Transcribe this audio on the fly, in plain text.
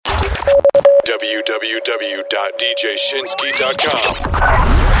www.djshinsky.com.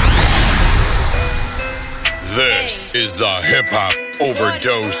 This is the Hip Hop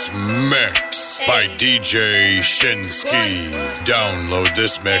Overdose Mix by DJ Shinsky. Download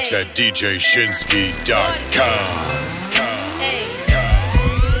this mix at djshinsky.com.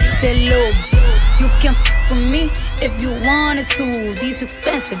 Hello, you can f with me if you wanted to. These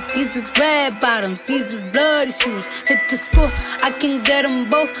expensive, these is red bottoms, these is bloody shoes. Hit the school, I can get them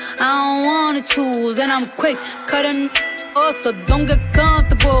both, I don't wanna choose. And I'm quick, cutting off, so don't get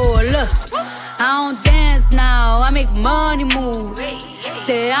comfortable. Look, I don't dance now, I make money move.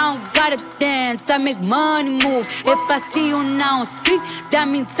 Say I don't gotta dance, I make money move. If I see you now speak, that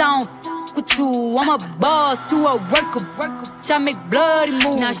means I don't with you. I'm a boss, you a worker. I make bloody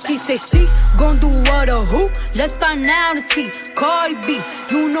moves. Now she say she gon' do what or who? Let's find out and see. Cardi B,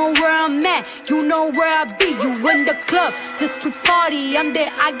 you know where I'm at, you know where I be. You in the club just to party, I'm there,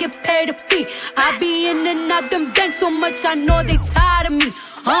 I get paid a fee. I be in and out them banks so much, I know they tired of me.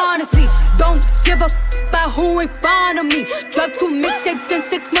 Honestly, don't give a about who in front of me. Dropped 2 mixtapes in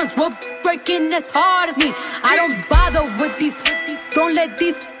 6 months, we're breaking as hard as me. I don't bother with these, don't let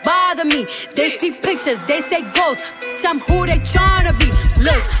these bother me. They see pictures, they say ghosts, I'm who they tryna be.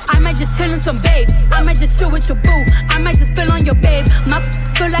 Look, I might just chill in some babe, I might just chill with your boo, I might just spill on your babe. My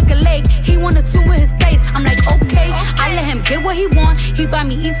feel like a lake, he wanna swim with his face. I'm like, okay, I let him get what he want. He buy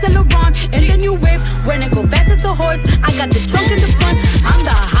me East Saint Laurent and the new whip. When it go fast as a horse, I got the trunk in the front. I'm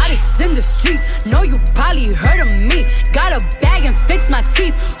the hottest in the street, know you probably heard of me. Got a bag and fix my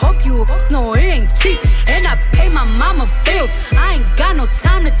teeth, hope you know it ain't cheap. And I pay my mama bills, I ain't got no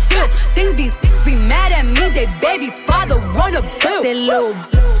time to chill. Think these be mad at me, they baby father wanna bill. Say little,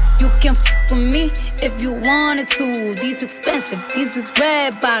 you can f with me if you wanted to. These expensive, these is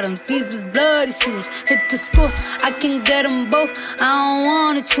red bottoms, these is bloody shoes. Hit the school, I can get them both, I don't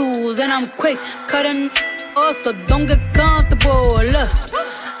wanna choose. And I'm quick, cutting off, so don't get comfortable. Look,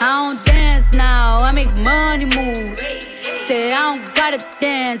 I don't dance now, I make money move. Say I don't gotta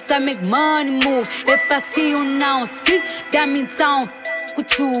dance, I make money move. If I see you now speak, that means I don't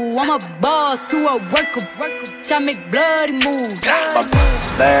with you. I'm a boss, you a worker. I make bloody moves. My bitch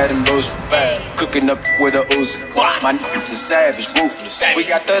is bad and bullshit, cooking up with a Uzi. My niggas is savage, ruthless. We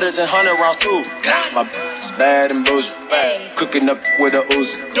got 30s and 100 rounds too. My bitch is bad and bullshit, cooking up with a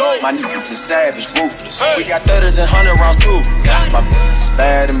Uzi. My niggas is savage, ruthless. We got 30s and 100 rounds too. My bitch is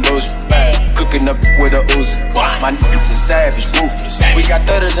bad and bullshit, cooking up with a Uzi. My niggas is savage, ruthless. We got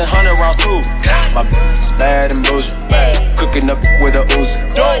 30s and 100 rounds too. My bitch is bad and bullshit, cooking up with a Uzi.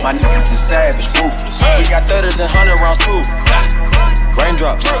 My niggas is savage, ruthless. We got 30s and 100 rounds too.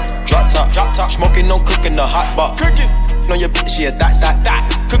 Raindrops, drop top, smoking, no cooking the hot pot. On your bitch, yeah, that.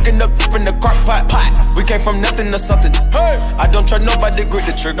 Cooking up in the crock pot. We came from nothing to something. Hey, I don't trust nobody, grip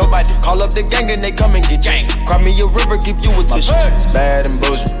the trick. Nobody call up the gang and they come and get gang. Cry me a river, give you a tissue. It's bad and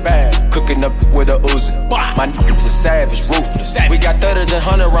bullshit, bad. Cooking up with a Uzi. My niggas is savage, ruthless. We got 30s and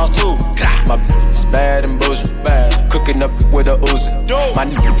 100 rounds too. My bitch is bad and bullshit, bad. Cooking up with a Uzi. My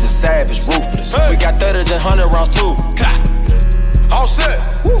niggas is savage, ruthless. We got 30s and 100 rounds too. All set.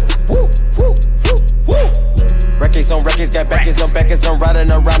 Woo, woo, woo, woo, woo. Records on records, got backers on backers, I'm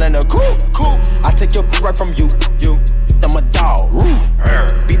riding around in a coupe. I take your right from you. I'm a dog, roof.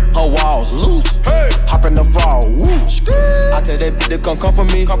 Beat her walls loose. Hop in the fall, woo. I tell that bitch to come for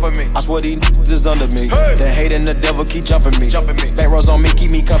me. I swear these niggas is under me. The hate and the devil keep jumping me. Back rows on me,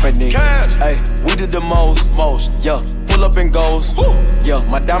 keep me company. Hey, we did the most. Yeah, pull up and goes. Yeah,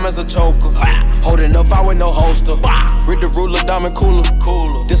 my diamonds a choker. Holding up, I with no holster. Read the ruler, diamond cooler.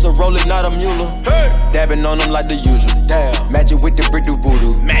 This a roller, not a mule. Dabbing on them like the usual. Damn, magic with the brick do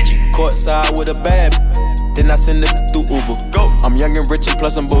voodoo. Magic. Courtside with a bad. Then I send it through Uber. Go. I'm young and rich and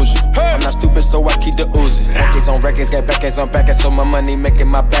plus I'm bougie. I'm not stupid, so I keep the Uzi. Records on records, got backers on backers, so my money making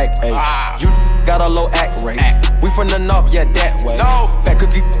my back. Ay. You got a low act rate. We from the north, yeah, that way. Fat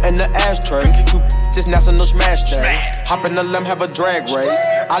cookie in the ashtray. Just national smash day. Hop in the limb, have a drag race.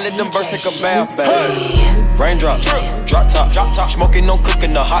 I let them birds take a bath, baby. Raindrops, drop top, smoking, no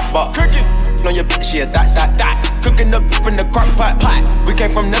cooking the hot pot. On your bitch, yeah, that. Cooking up in the crock pot. We came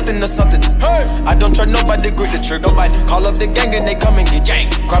from nothing to something. I don't trust nobody, grip the trick. Nobody call up the gang and they come and get gang.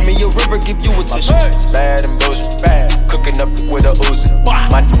 Cry me a river, give you a tissue. It's bad and bullshit, bad. Cooking up with a Uzi.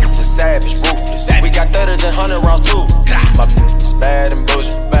 My niggas is savage, ruthless. We got 30s and 100 rounds too. My bitch is bad and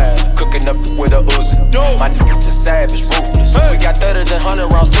bullshit, bad. Cooking up with a Uzi. My niggas is savage, ruthless. We got 30s and 100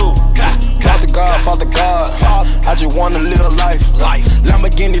 rounds too. Father God, I just wanna live life.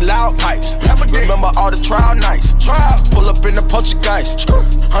 Lamborghini loud pipes. Remember all the trial nights. Pull up in the Portuguese.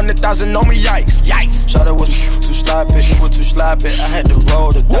 100,000 on me, yikes. Shawty was too sloppy, I had to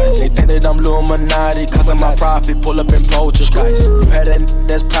roll the dice. They think that I'm Illuminati, cause of my profit, pull up in poltergeist. You had that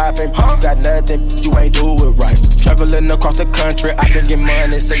that's poppin', you got nothing, you ain't do it right. Traveling across the country, I can get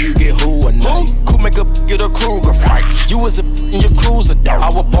money, say you get who a night. Cool make a get a Kruger fight. You was a in your cruiser, I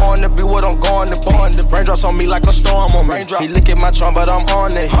was born to be what I'm going to be. The raindrops on me like a storm on me. He look at my charm, but I'm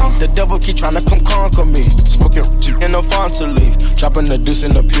on it. The devil keep tryna come conquer me. Smoking in a Fanta leaf, dropping the deuce in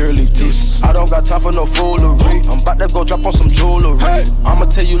the pure leaf deuce. I don't got time for no foolery. I'm about to go drop on some jewelry. I'ma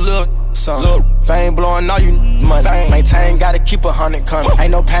tell you, look. Fame blowing all you money. Maintain, gotta keep 100 coming.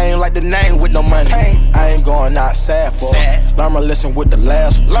 Ain't no pain like the name with no money. I ain't going outside for it. Learn my lesson with the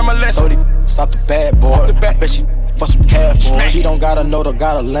last one. Stop the bad boy. Bet she for some cash for it. She don't got a note or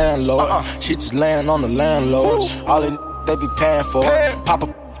got a landlord. She just laying on the landlords. All they be paying for it. Pop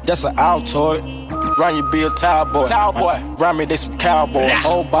a, that's an Altoid. Run you be a towel boy. Run me, they some cowboys.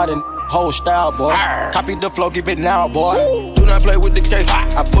 Whole body, whole style, boy. Copy the flow, give it now, boy. Do not play with the cake.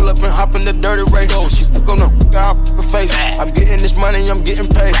 I pull up and hop in the dirty race. She fuck on the face. I'm getting this money, I'm getting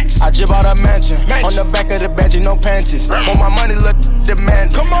paid. I jib out a mansion. On the back of the bench, no panties. Want my money, look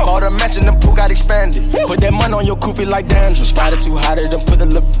demand. Come on. Bought a mansion, the pool got expanded. Put that money on your koofy like dandruff. Got it too hot, then put the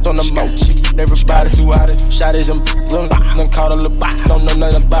lip on the moat. Everybody too hot. Shotties and done caught a lip. Don't know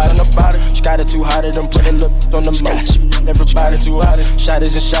nothing about it. She got it too hot, then put the lip on the moat. Everybody too hot.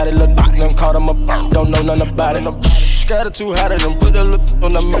 Shotties and shotty look. Done caught him up. Don't know nothing about it. She got it too hot, then put the lip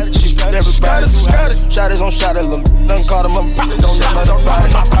on the moat. Everybody too hot. Shotties on shotty look. Done caught him up. Don't know nothing about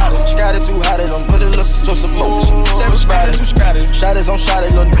it. She got it too hot, done put the lip on some moat. Everybody too shotty. Shotties on shotty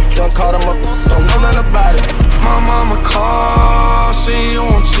look. Done caught him up. Don't know nothing about it. My mama called, see you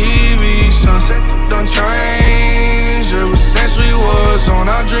on TV. Sunset done changed. Ever since we was on,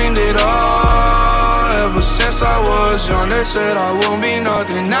 I dreamed it all. Ever since I was young, they said I won't be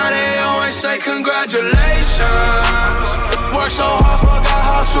nothing. Now they always say congratulations. Worked so hard, forgot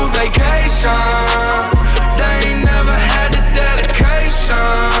how to vacation. They ain't never had the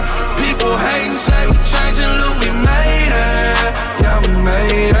dedication. People hating, say we changing, look, we made it. Yeah, we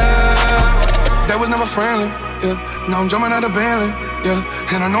made it. That was never friendly, yeah. Now I'm jumping out of Bentley, yeah.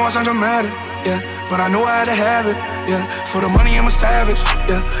 And I know I sound dramatic, yeah. But I know I had to have it, yeah. For the money, I'm a savage,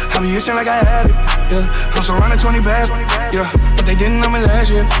 yeah. I be itching like I had it, yeah. I'm surrounded 20 bags, yeah. But they didn't know me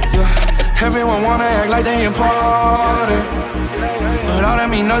last year, yeah. Everyone wanna act like they important, but all that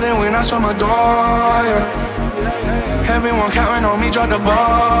mean nothing when I saw my door, yeah. Everyone counting on me, drop the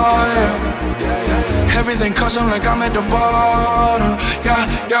ball, yeah. Everything custom like I'm at the bottom,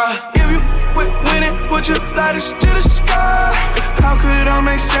 yeah, yeah. If you winning, put your lighters to the sky. How could I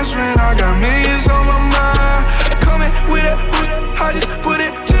make sense when I got millions on my mind? Coming with it, I just put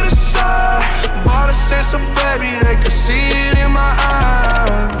it to the side. Bought a sense of baby, they could see it in my eyes.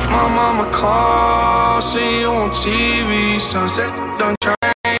 My mama called, see you on TV. Sunset done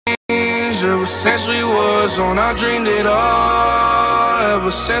changed. Ever since we was on, I dreamed it all.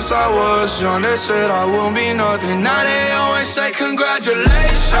 Ever since I was young, they said I won't be nothing. Now they always say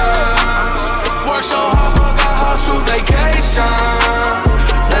congratulations. Worked so hard, forgot how to vacation.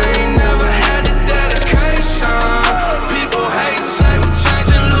 They ain't never had the dedication. People hate, say we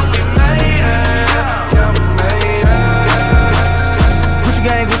changing, look, we made it. Yeah, we made it. Gucci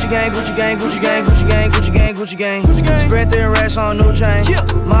gang, Gucci gang, Gucci gang, Gucci gang, Gucci gang, Gucci gang, Gucci gang. Spread their racks on new chain.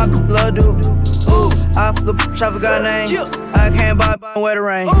 My love do. Ooh, I fuck a I forgot name. I can't buy wet the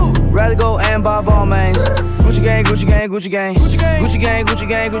rain. Rather go and buy ball mains. Gucci gang, Gucci gang, Gucci gang. Gucci gang, Gucci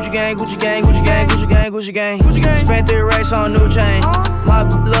gang, Gucci gang, Gucci gang, Gucci gang, Gucci gang, Gucci gang, Gucci gang. Spent 3 racks on new chain. My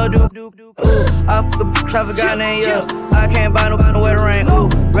love do. Ooh, I fuck a I forgot name. Yeah, I can't buy no wet the rain. Ooh,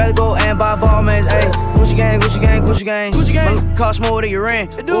 rather go and buy ball mains. Ayy, Gucci gang, Gucci gang, Gucci gang. My look cost more than your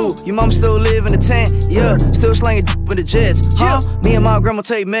rent. Ooh, your mama still live in the tent. Yeah, still slanging with the jets. Huh? Me and my grandma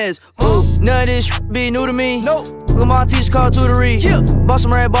take meds. Ooh, none of this be new to me. Nope. Look, my teacher called tutory. Bought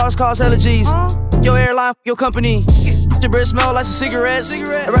some red bottles, cost hella G's. Your airline, your company. Your breath smell like some cigarettes.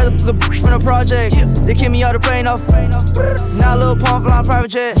 I'd rather fuck a from the project. They kick me out the plane off. Now Lil Pump flying private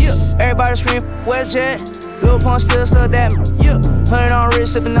jet. Everybody scream WestJet. Lil Pump still stuck that. 100 on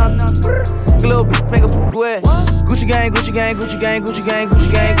wrist, sipping out. Little make a wet. Gucci gang, Gucci gang, Gucci gang, Gucci gang,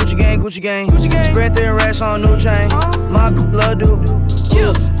 Gucci gang, Gucci gang, Gucci gang. Spread 3 racks on new chain. My love do.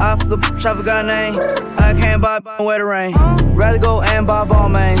 I fuck a I forgot name. I can't buy wet the rain. Rather go and buy ball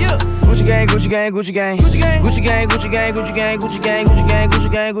mains. Gucci gang, Gucci gang, Gucci gang, Gucci gang, Gucci gang, Gucci gang, Gucci gang, Gucci gang, Gucci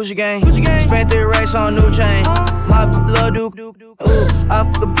gang, Gucci gang, Gucci gang. Spent 3 racks on new chain. My love do. Ooh, I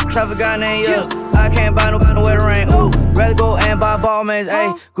fuck a I forgot name. Yeah, I can't buy no wet the rain. Ooh, rather go and buy ball mains.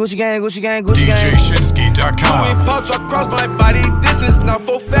 Ayy, Gucci gang, Gucci gang, Gucci gang. DJShinsky.com. Louis pouch across my body. This is not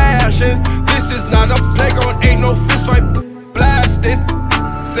for fashion. This is not a playground. Ain't no fist fight blasting.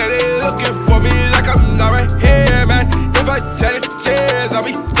 say they looking for me like I'm not right here, man. If I tell it tears, I'll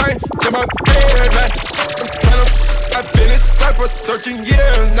be crying to my bed, man. I've been inside for 13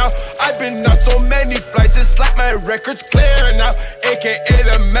 years now. I've been on so many flights, it's like my record's clear now. AKA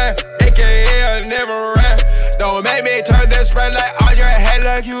the man, AKA I never ran. Don't make me turn this red light on your head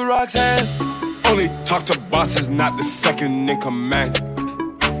like you Roxanne. Only talk to bosses, not the second in command.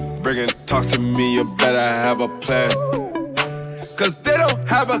 Bringing talks to me, you better have a plan. Cause they don't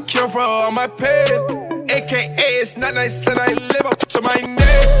have a cure for all my pain. AKA it's not nice and I live up to my name.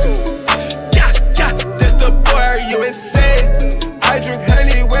 Yeah, this the boy, are you insane? I drink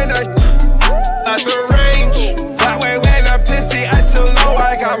honey when I at the range. That way when I'm tipsy, I still know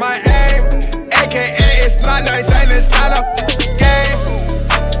I got my aim. AKA it's not nice and it's not a game.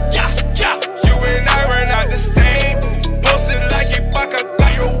 Yeah, you and I were not the same. Posted like Ibaka,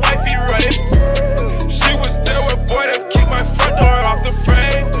 got your wifey running. She was there with boy to keep my front door off the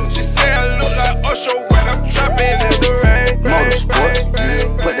frame. She say I look like Usher when I'm trapping in the rain. Motorsport,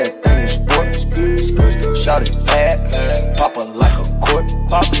 put that thing in sports. Shout it bad, pop her like a court.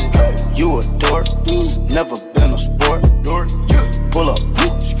 You a dork, never been a sport. Pull up,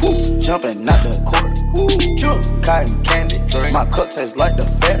 jumping out the court. Cotton candy, my cup tastes like the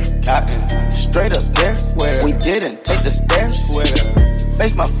fair. Straight up there, we didn't take the stairs.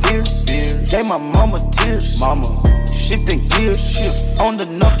 Face my fears, gave my mama tears. Shifting gears, on the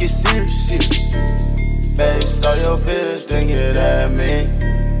knock get serious. Face all your fears, then get at me.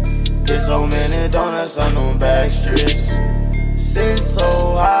 There's so many donuts on them back streets. Sit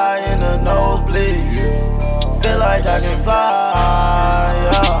so high in the nosebleeds. Feel like I can fly,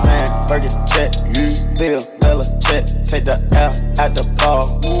 yeah. Sandburger check, Bill Bella check. Take the L at the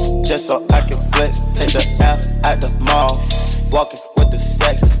ball, just so I can flex. Take the L at the mall, walking with the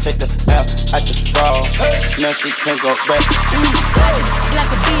sex. Take the L at the bra, now she can't go back. Like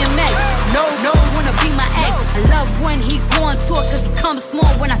a BMX, no one wanna be my ex. I love when he go on tour cause he comes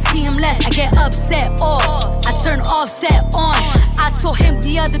small. When I see him less, I get upset off. I turn offset on. I told him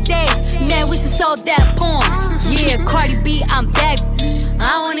the other day, man, we should sell that porn. Yeah, Cardi B, I'm back.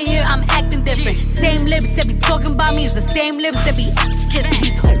 I wanna hear I'm acting different. Same lips that be talking about me is the same lips that be kissing.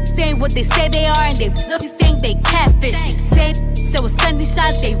 These hoes saying what they say they are and they think they catfishing. Same that was sending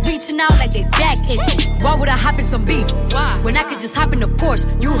shots, they reaching out like they back itching. Why would I hop in some beef? When I could just hop in a Porsche.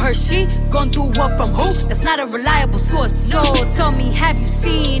 You heard she gon' do what from who? That's not a reliable source. So tell me, have you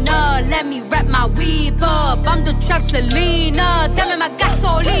seen her? Let me wrap my weave up. I'm the trap Selena, dame my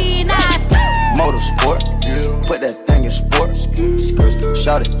gasolina. Motorsport, put that thing in sports.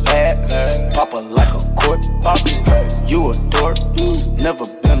 Shout it bad, pop her like a court. You a dork, never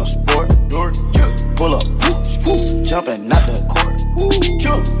been a sport. Pull up, jumping out the court.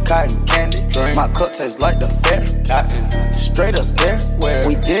 Cotton candy, my cup tastes like the fair. Straight up there,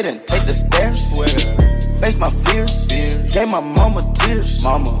 we didn't take the stairs. Face my fears, gave my mama tears.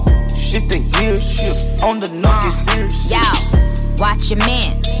 Shifting gears, on the knock get serious. Yo, watch your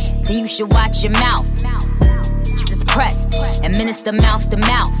man, then you should watch your mouth. Just pressed, administer mouth to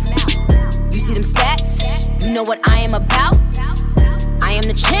mouth. You see them stats? You know what I am about? I am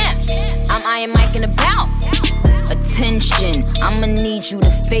the champ, I'm Iron Mike and about. Attention, I'ma need you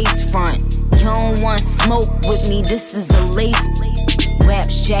to face front. You don't want smoke with me, this is a lace.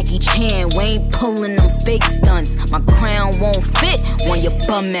 Raps Jackie Chan, we ain't pulling them fake stunts. My crown won't fit when your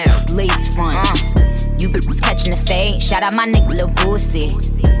bum out lace fronts. You was catching the fade, shout out my nigga Lil Boosie.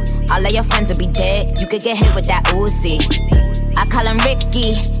 All of your friends will be dead, you could get hit with that Uzi. I call him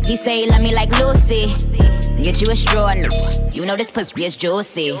Ricky, he say he love me like Lucy. Get you a straw, you know this pussy is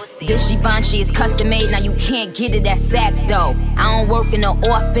juicy. This Givenchy is custom made, now you can't get it at Saks though. I don't work in the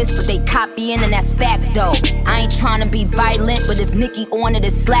office, but they copying and that's facts though. I ain't tryna be violent, but if Nicki on it,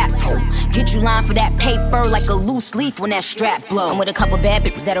 it slaps home. Get you line for that paper like a loose leaf when that strap blow. I'm with a couple bad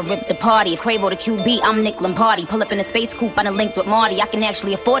bitches that'll rip the party. If Quavo the QB, I'm Nick Lombardi. Pull up in a space coupe, I done linked with Marty. I can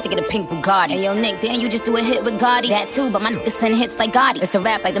actually afford to get a pink Bugatti. Hey yo Nick, damn you just do a hit with Gotti. That too, but my niggas send hits like Gotti. It's a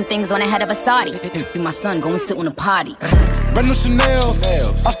rap like them things on the head of a Saudi. Be my son, go and sit on a potty. Random Chanel's.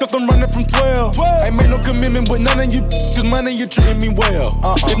 I spent them running from 12. Ain't made no commitment with none of you, cause money you treating me well.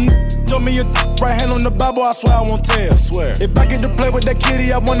 If told me a right hand on the Bible, I swear I won't tell. If I get to play with that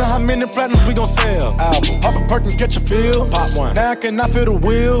kitty, I wonder how many platinums we gon' sell. Album. Pop a perk and catch a feel. Pop one. Now I cannot feel the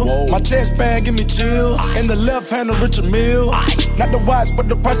wheel. Whoa. My chest bag give me chills. In the left hand of Richard Mille. Not the watch, but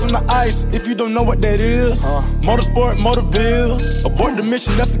the price on the ice. If you don't know what that is. Motorsport, Motorville. Abort the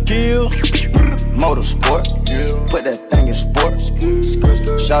mission, that's a kill. Motorsport, put that thing in sports.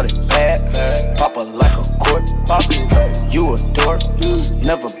 Shout it bad, pop her like a court. You a dork,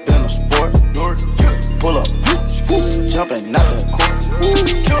 never been a sport. Pull up, jumping out the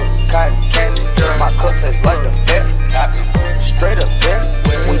court. cotton candy. My cook tastes like the fair. Straight up there,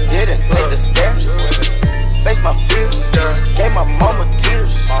 we didn't take the stairs. Face my fears, gave my mama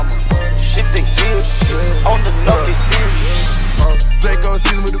tears. Shit the gears, on the note they serious. Draco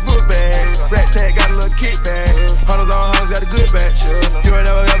season with the book bag. Rat tag got a little kickback. Hunters on hunters got a good batch. You ain't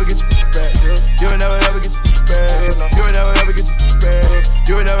never ever get your back. You ain't never ever get your back. You ain't never ever get your back.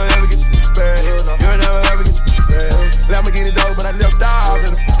 You ain't never ever get your back. You ain't never ever get your back. Lamborghini dope, but I left stars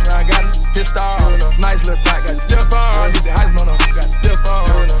in the I got it pissed off. Nice little thought, got the stiff on. Did the Heisman on, got the stiff on.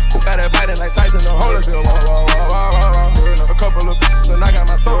 Got that biting like Tyson on Holyfield. A couple of and I got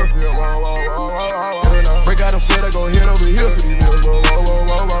my soul feel. Break out them sweat, I go head over here for these meals.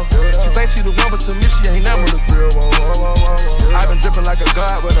 She thinks she the one, but to me she ain't never the thrill. I've been dripping like a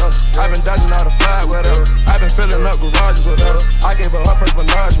god with her. I've been dodging all the fly with her. I've been filling up garages with her. I gave her first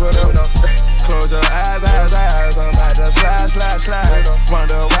menage with her. Close your eyes, eyes, eyes. I'm about to slide, slide, slide.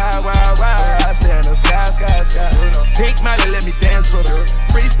 Wonder why I stay in the sky, sky, sky. Pink Molly, let me dance for her.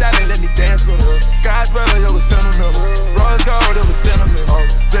 Freestyling, let me dance for her. Sky's brother, it was sentimental. Rose gold, it was sentimental.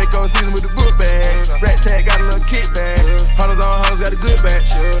 Draco season with the book bag. Rat tag got a little kickback. Hunters on hunters got a good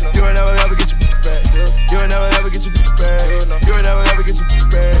batch. You ain't never ever get your back. You ain't never ever get your back. You ain't never ever get your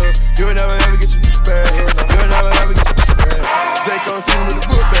back. You ain't never ever get your back. You ain't never ever get your back. Draco season with the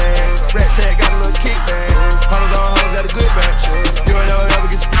book bag. Rat tag got a little kickback. Hunters on hunters got a good batch. You ain't never ever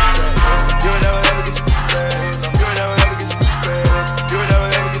get your back. You ain't never ever get your back. You ain't never ever get your back. You ain't never ever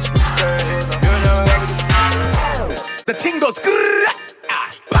get your back. You ain't never ever get your back. The ting goes grrrr,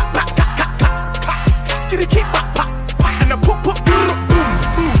 pop, pop, pop, pop, pop, pop, skitty keep pop, pop, pop, and the pop, pop, boom, boom,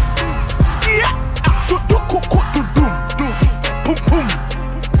 skia, do, cook, do, boom, boom, boom.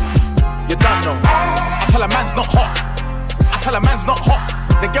 You don't know. I tell a man's not hot. I tell a man's not hot.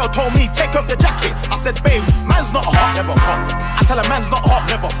 The girl told me, take off your jacket. I said, babe, man's not hot, never hot. I tell a man's not hot,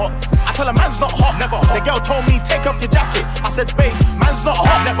 never hot. I tell a man's not hot, never hot. The girl told me, take off your jacket. I said, babe, man's not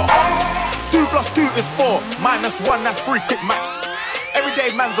hot, never hot. 2 + 2 is 4, -1, that's 3, quick maths.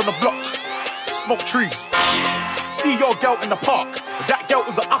 Everyday man's on the block, smoke trees. See your girl in the park, that girl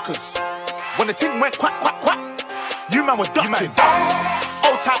was a uckers. When the ting went quack, quack, quack, you man were ducking.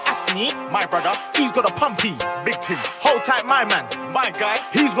 Hold tight Asney, my brother, he's got a pumpy, big ting. Hold tight my man, my guy,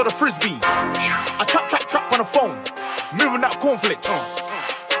 he's got a frisbee. I trap on the phone, moving that cornflakes,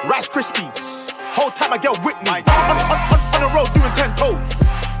 Rice Krispies. Hold tight my girl Whitney, on the road doing 10 toes.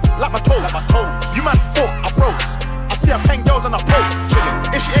 Like my toes, you man thought I froze. I see a pen girl and I pose,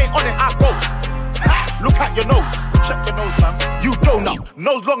 chillin'. If she ain't on it, I ghost. Ha! Look at your nose, check your nose, fam. You donut,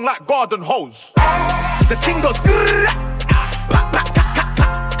 nose long like garden hose. The ting goes grrrr, pop, pop, pop, pop,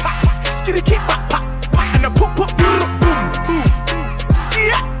 pop, pop, skitty keep pop, pop, pop, and the pop, pop, boom, boom,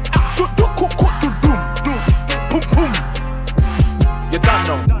 skia, do, cook, do, boom, boom, boom. You don't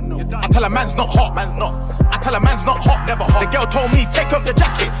know. I tell a man's not hot, man's not. I tell a man's not hot, never hot. The girl told me, take off your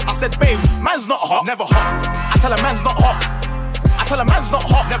jacket. I said, babe, man's not hot, never hot. I tell a man's not hot. I tell a man's not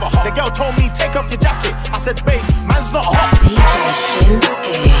hot, never hot. The girl told me, take off your jacket. I said, babe, man's not hot. DJ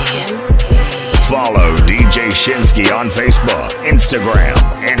Shinsky. Follow DJ Shinsky on Facebook, Instagram,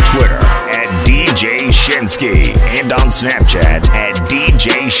 and Twitter at DJ Shinsky, and on Snapchat at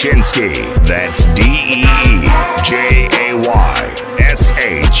DJ Shinsky. That's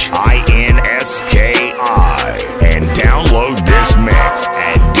DEJAYSHINSKI. And download this mix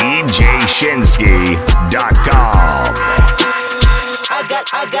at DJShinsky.com.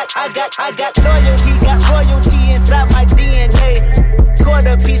 I got royalty inside my DNA.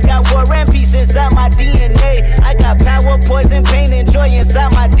 Quarter piece, got war and peace inside my DNA. I got power, poison, pain, and joy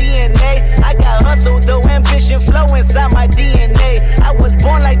inside my DNA. I got hustle, though, ambition, flow inside my DNA. I was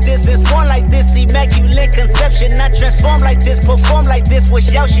born like this, and born like this, immaculate conception. I transform like this, perform like this,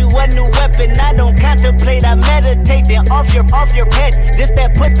 wish out you a new weapon. I don't contemplate, I meditate, then off your head. This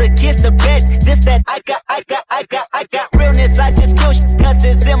that put the kids to bed. This that I got realness. I just kill shit, cause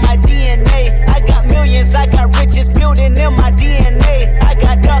it's in my DNA. I got millions, I got riches building in my DNA. I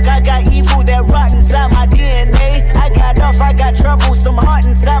got dark, I got evil that rot inside my DNA. I got off, I got trouble, some heart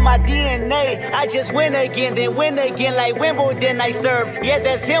inside my DNA. I just win again, then win again like Wimbledon I serve. Yeah,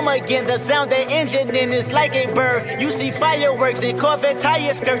 that's him again, the sound that engine in is like a bird. You see fireworks and Corvette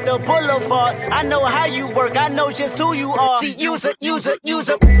tires skirt the boulevard. I know how you work, I know just who you are. See, use it. Your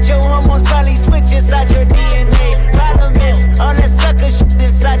hormones probably switch inside your DNA. Problem is, all that sucker shit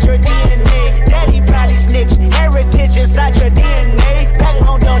inside your DNA. Daddy probably snitch, heritage inside your DNA.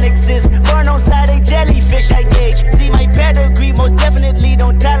 Backbone don't exist, burn on side a jellyfish I gauge. See my pedigree, most definitely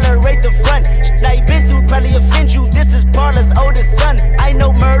don't tolerate the front. Shit I been through probably offend you, this is Parler's oldest son. I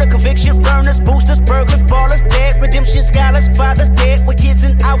know murder, conviction, burners, boosters, burglars, ballers, dead, redemption scholars, fathers dead with kids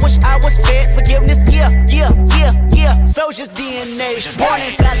and I wish I DNA. Born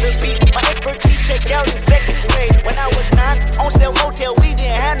inside the beast, my expertise check out in second grade. When I was 9, on sale motel, we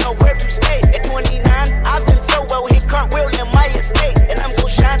didn't have nowhere to stay. At 29, I've done so well, hit cartwheel in my estate. And I'm gon'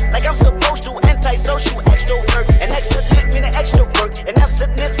 shine like I'm supposed to, anti-social extrovert. And excellent meaning extra work, and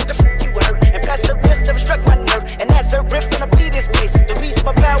absentness what the f you heard. And passive wisdom struck my nerve, and that's a riff in a beat this case. The reason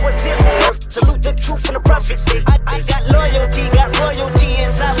my power's here on earth, salute the truth and the prophecy. I got royalty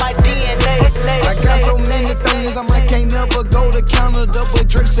inside my DNA. I got so many feelings, I might can't never go to Canada. But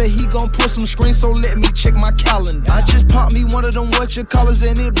Drake said he gon' put some screens, so let me check my calendar. I just popped me one of them whatchamacallits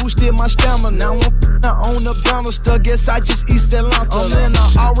and it boosted my stamina. Now I'm on the banister, guess I just East Atlanta. Man,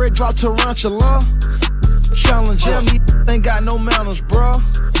 I already dropped Tarantula. Challenger, me ain't got no manners, bruh.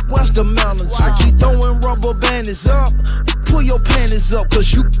 What's the manners? I keep throwing rubber bandits up. Pull your panties up,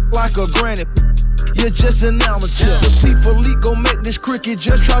 cause you like a granny. You're just an amateur. The Tifa leak gon' make this cricket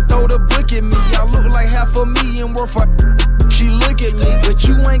just try throw the book at me. I look like $500,000 worth of. She look at me, but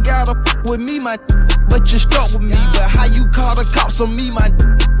you ain't gotta with me, my. But you stuck with me. But how you call the cops on me, my?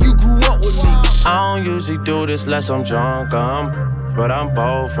 You grew up with me. I don't usually do this unless I'm drunk, but I'm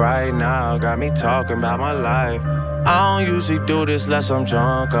both right now. Got me talking about my life. I don't usually do this unless I'm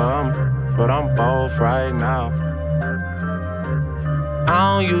drunk, but I'm both right now.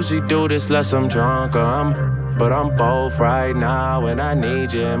 I don't usually do this unless I'm drunk, but I'm both right now, and I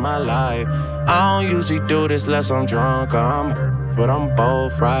need you in my life. I don't usually do this unless I'm drunk, but I'm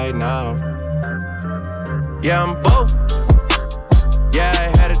both right now. Yeah, I'm both. Yeah,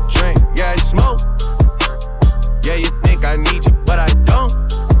 I had a drink. Yeah, I smoke. Yeah, you think I need you, but I don't.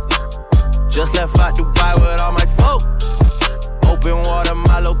 Just left out Dubai with all my folk. Open water,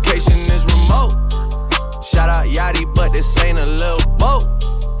 my location is remote. Shout out Yachty, but this ain't a little boat.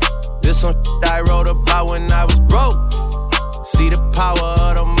 This some shit I wrote about when I was broke. See, the power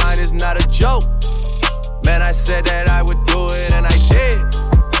of the mind is not a joke. Man, I said that I would do it and I did.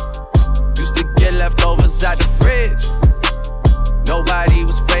 Used to get leftovers out the fridge. Nobody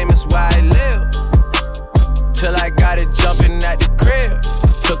was famous where I live, till I got it jumping at the crib.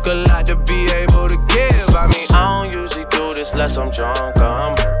 Took a lot to be able to give. I mean, I don't usually do this unless I'm drunk,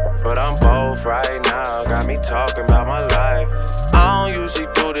 but I'm both right now. Got me talking about my life. I don't usually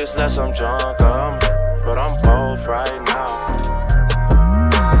do this unless I'm drunk, but I'm both right now.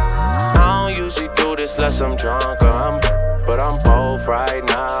 I don't usually do this unless I'm drunk, but I'm both right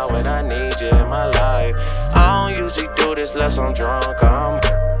now, and I need you in my life. I don't usually do this unless I'm drunk,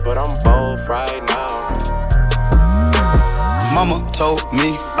 but I'm both right now. Mama told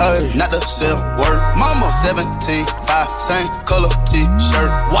me, not to sell word. Mama 17, 5, same color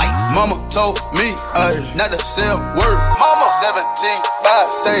t-shirt, white. Mama told me, not to sell word. Mama 17, 5,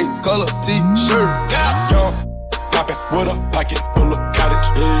 same color t-shirt. Young, poppin' with a pocket full of cottage.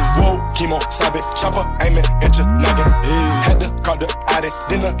 Whoa, chemo, sabe, chopper, aiming at your noggin. Had to call the addict,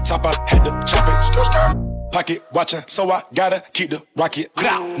 then the top I had to chop it. Skirt. Pocket watching, so I gotta keep the rocket.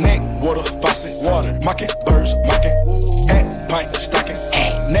 Neck, water, faucet, water, mocking, birds, mocking. And pint, stocking,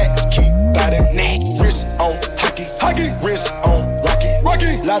 next, keep biting. Wrist on hockey, wrist on rocky.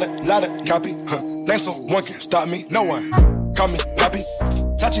 Lotta copy, name someone can stop me, no one. Call me Poppy,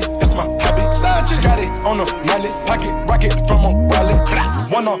 Sachi, that's my hobby. Sachi, got it on the mallet, pocket rocket from a wallet.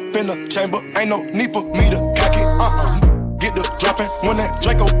 One off in the chamber, ain't no need for me to cock it. Get the dropping, when that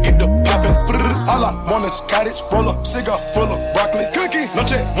Draco get the popping. All I want is cottage, roll up, cigar full of broccoli. Cookie, no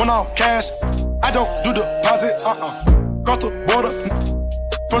check, one off cash. I don't do deposit, Cross the border,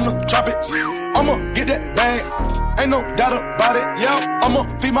 from the tropics. I'ma get that bag, ain't no doubt about it. Yeah, I'ma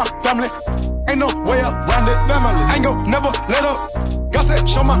feed my family, ain't no way around it. Family, ain't gon' never let up. God said,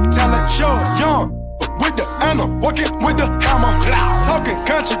 show my talent, show young. With the Anna, walking with the hammer. Talking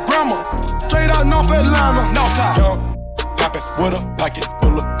country grammar, straight out North Atlanta. Northside, young. Poppin' with a pocket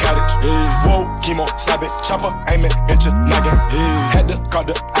full of cottage. Whoa, chemo, sabe, chopper, aiming at your noggin. Had to call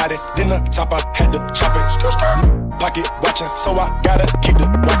the addict, then the top I had to chop it. Pocket watching, so I gotta keep the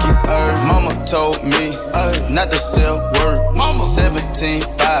rocket. Mama told me not to sell word. Mama 17,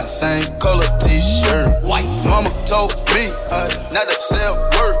 5, same color t-shirt, white. Mama told me not to sell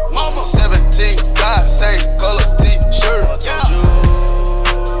word. Mama 17, 5, same color t-shirt.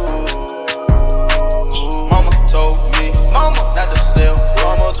 Mama told me, Mama not to sell.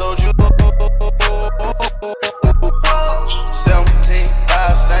 Mama told you. 17,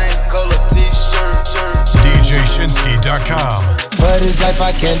 5, same color t-shirt. DJShinsky.com. For this life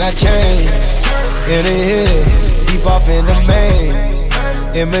I cannot change. In the hills, deep off in the main.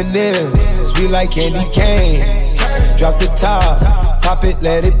 Eminem, sweet like candy cane. Drop the top, pop it,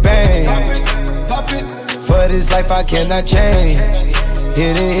 let it bang. For this life I cannot change.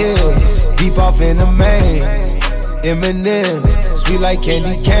 In the hills, deep off in the main. Eminem, sweet like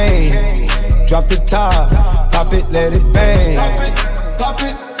candy cane. Drop the top, pop it, let it bang. Pop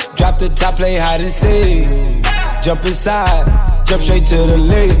it. Drop the top, play hide and seek. Jump inside, jump straight to the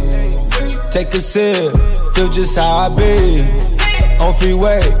lead. Take a sip, feel just how I be. On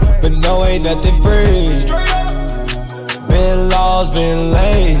freeway, but no, ain't nothing free. Been laws, been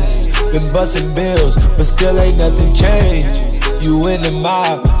lanes. Been busting bills, but still ain't nothing changed. You in the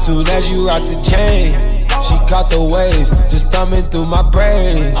mob, soon as you rock the chain. She caught the waves, just thumbing through my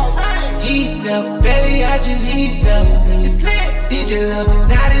braids. Heat up, belly, I just heat up. It's lit. DJ love it,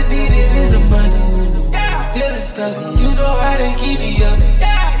 now the beat it is a must. Feeling stuck, you know how they keep me up.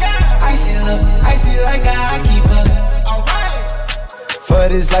 Icy love, icy like how I keep up. For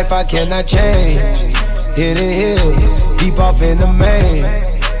this life I cannot change. Hidden hills, deep off in the main.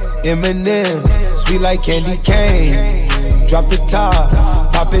 Eminem, sweet like candy cane. Drop the top,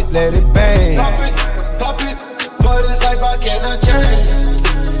 pop it, let it bang. Pop it, for this life I cannot change.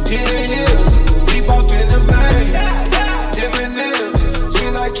 Hidden hills, deep off in the main. Eminem,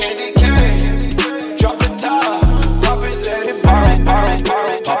 sweet like candy cane. Drop the top, pop it, let it bang.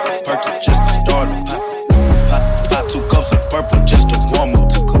 Pop a perky just to start it. Pop 2 cups of purple just to warm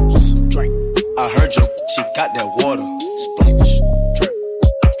up. 2 cups, drink. I heard you, she got that water. Splash, drip,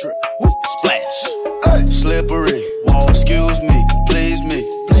 drip, whoop, splash. Hey. Slippery, wall, excuse me, please me.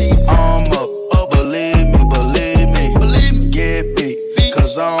 I'm up, believe me. Get beat,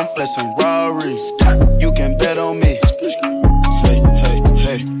 cause I'm flexing Rarries. You can bet on me.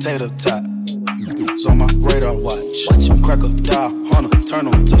 Hey, tater tot. It's on my radar watch. Crocodile hunter, turn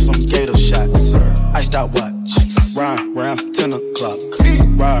them to some gator shots. Iced out watch. Ride round 10 o'clock.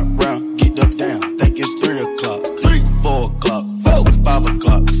 Ride round, get up down. Think it's 3 o'clock. 4 o'clock. 5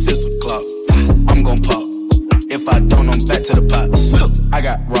 o'clock. 6 o'clock. I'm gon' pop. If I don't, I'm back to the pots. I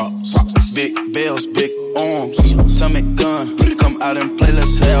got rocks. Big bells, big arms. Tummy gun. Come out and play,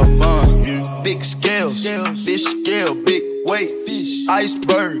 let's have fun. Big scales, fish scale, big weight.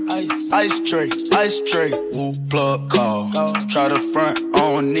 Iceberg, ice tray. Woo, plug call. Try the front, I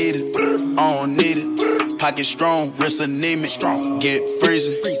don't need it. Pocket strong, wrist anemic. Get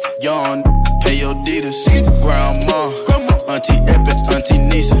freezing. Young, pay your deeders. Grandma, Auntie Epic, Auntie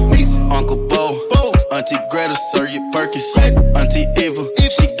Nisa. Uncle Bo, Auntie Greta, serve your Perkins. Auntie Eva,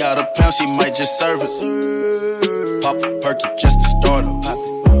 if she got a pound, she might just serve it. Pop a perky just to start her.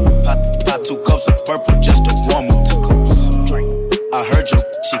 Pop 2 cups of purple just to warm up. 2 cups, drink. I heard you,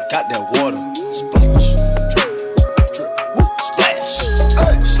 she got that water. Splash, drip, drip, whoop, splash.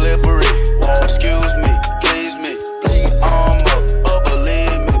 Hey. Slippery, excuse me, please me. I'm up,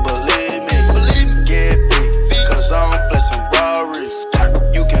 believe me. Get beat, cause I'm flexing Rarries.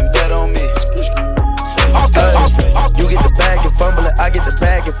 You can bet on me. You get the bag and fumble it, I get the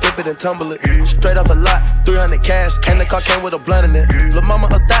bag and flip it and tumble it. Straight off the lot, 300 cash, and the car came with a blunt in it. Lil' mama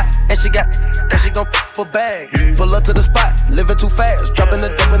a thot, and she gon' f a bag. Pull up to the spot, living too fast, dropping the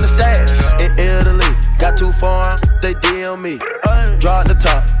dope in the stash. In Italy, got too far, they DM me. Draw the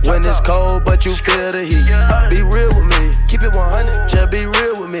top, when it's cold, but you feel the heat. Be real with me, keep it 100, just be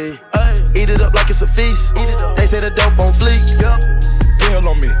real with me. Eat it up like it's a feast, they say the dope on fleek. Pill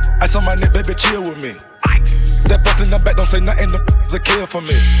on me, ice on my neck, baby, chill with me. That butt in the back don't say nothing, the kill for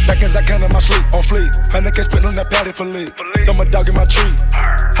me. Back as I can in my sleep, on fleek. 100K spent on that patty for lead. Throw my dog in my tree.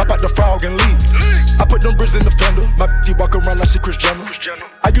 Hop out the frog and leap. I put them bricks in the fender. My bitch walk around like she Kris Jenner.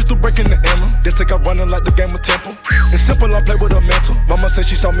 I used to break in the Emma, then take out running like the game of Temple. It's simple, I play with a mental. Mama said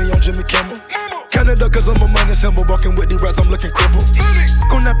she saw me on Jimmy Kimmel. Canada, cause I'm a money symbol. Walking with the rats, I'm looking crippled.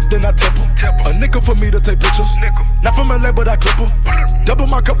 On that, then I temple. A nickel for me to take pictures. Not from LA, but I clip her. Double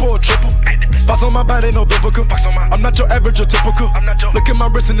my cup or a triple. Box on my body, no biblical. I'm not your average or typical. Look at my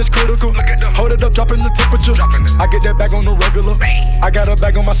wrist and it's critical. Hold it up, dropping the temperature. I get that bag on the regular. I got a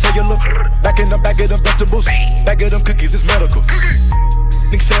bag on my cellular. Back in the bag of them vegetables. Bag of them cookies, it's medical.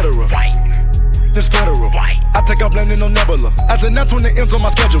 Etc. It's federal. I take off landing on Nebula. As an F when it ends on my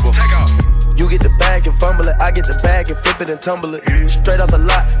schedule. You get the bag and fumble it, I get the bag and flip it and tumble it. Straight off the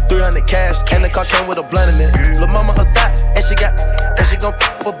lot, 300 cash, and the car came with a blunt in it. Lil' mama a thot, and she gon'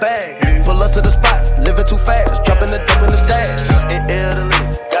 f a bag. Pull up to the spot, living too fast, dropping the dope in the stash. In Italy,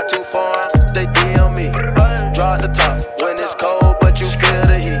 got too far, they DM me. Draw the top, when it's cold, but you feel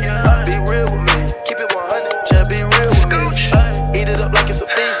the heat. Be real with me, keep it 100, just be real with me. Eat it up like it's a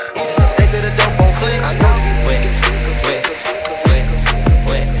feast, they say the dope on clean.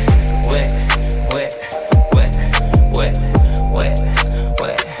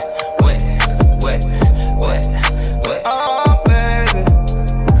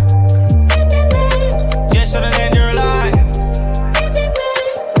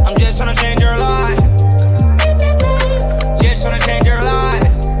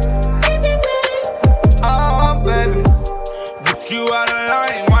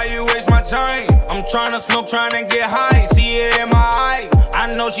 Tryna smoke, tryna get high, see it in my eye.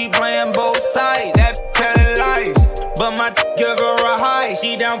 I know she playing both sides, that telling lies. But my give her a high,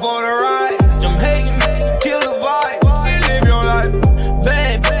 she down for the ride. Them hating, kill the vibe, live your life.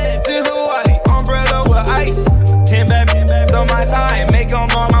 Bad, this Hawaii, umbrella with ice. 10 bad on my side, make them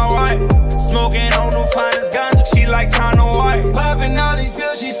on my wife. Smoking on the finest ganja, she like China White. Popping all these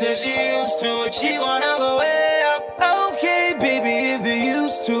pills, she said she used to it. She wanna go way up. Okay, baby, if you're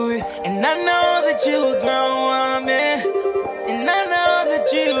used to it. And I know that you a grown woman. And I know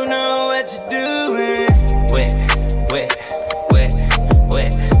that you know what you're doing. Wet, wet, wet,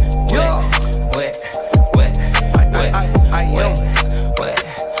 wet, wet, wet,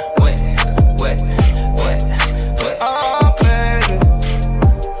 wet, wet. Oh, baby.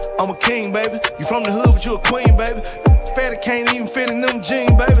 I'm a king, baby. You from the hood, but you a queen, baby. Fatty can't even fit in them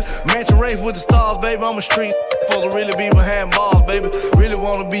jeans, baby. Match a race with the stars, baby. I'm a street. Supposed to really be behind bars, baby. Really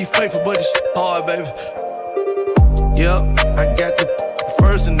wanna be faithful, but it's hard, baby. Yep, I got the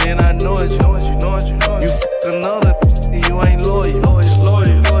first and then I know it. You fuck another, you ain't loyal.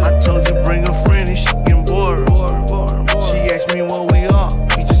 I told you bring a friend and she getting bored. She asked me what we are,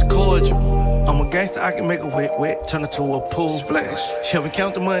 we just cordial. I'm a gangster, I can make a wet, turn it to a pool. Splash. She help me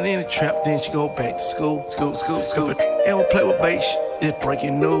count the money in the trap, then she go back to school. Ever play with bait, it's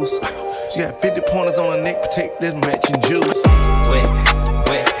breaking news. She got 50 pointers on her neck, protect this matching juice. Wet.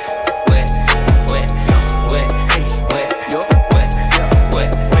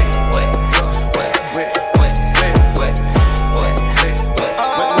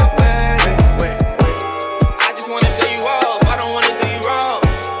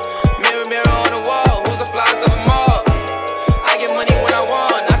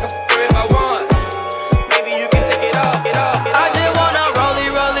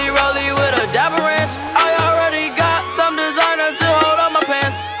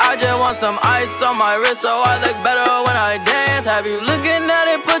 Some ice on my wrist so I look better when I dance. Have you looking at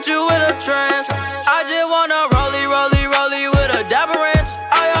it, put you in a trance. I just wanna rollie with a dapper ranch.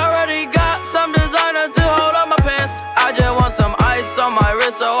 I already got some designer to hold on my pants. I just want some ice on my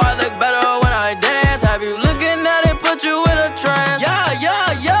wrist so I look better when I dance. Have you looking at it, put you in a trance.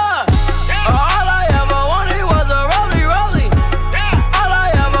 Yeah. All I ever wanted was a rollie. All I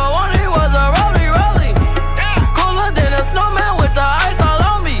ever wanted was a rollie. Cooler than a snowman with the ice all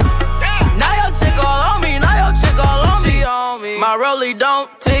on me. My rollie don't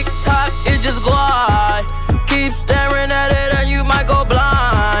tick-tock, it just glide. Keep staring at it and you might go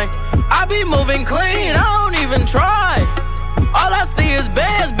blind. I be moving clean, I don't even try. All I see is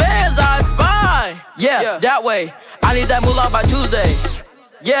bears, I spy. Yeah, that way. I need that moolah by Tuesday.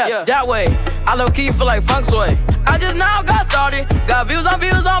 Yeah, that way. I low-key feel like funk sway. I just now got started. Got views,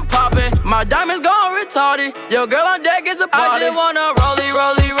 I'm popping. My diamonds gone retarded. Your girl on deck is a party. I just wanna rollie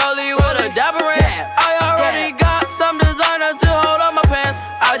with a dapper ranch. I already got some designer to hold on my pants.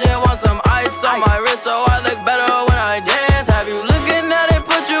 I just want some ice on my wrist so I look better when I dance. Have you looking at it,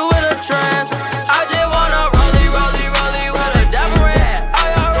 put you in a trance. I just wanna rollie with a dapper ranch.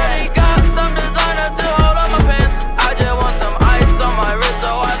 I already got some designer to hold on my pants. I just want some ice on my wrist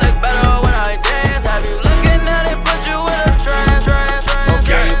so I look better when I dance. Have you looking at it, put you in a trance.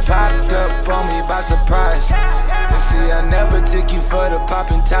 Okay, you popped up on me by surprise. See, I never took you for the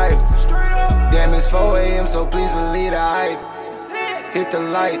poppin' type. Damn, it's 4 a.m., so please believe the hype. Hit the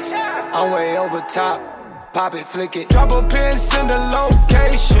lights, I'm way over top. Pop it, flick it. Drop a pin, send a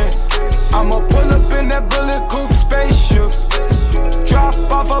location. I'ma pull up in that bullet coupe spaceship. Drop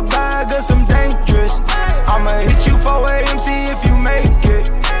off a bag of some dangerous. I'ma hit you 4 a.m., see if you make it.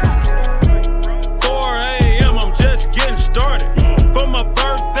 4 a.m., I'm just getting started. For my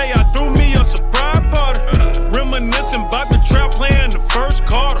birthday, I threw me a surprise party. Reminiscing about the trap playing the first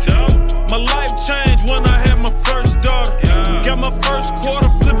quarter. My life changed when I had my first daughter. Got my first quarter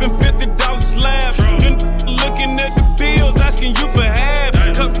flipping $50 slabs. Then looking at the bills, asking you for half.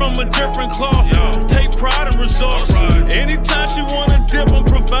 Cut from a different cloth. Take pride in results. Anytime she wanna dip, I'm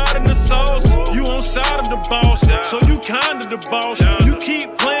providing the sauce. You on side of the boss, so you kinda the boss. You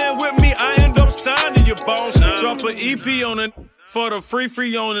keep playing with me, I end up signing your boss. Drop an EP on it for the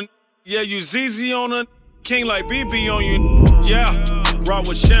free on it. Yeah, you ZZ on it. King like BB on you. Yeah. Rock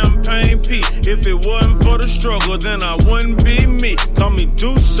with Champagne P. If it wasn't for the struggle, then I wouldn't be me. Call me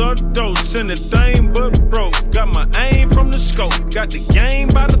Deuce or Dose, anything but broke. Got my aim from the scope, got the game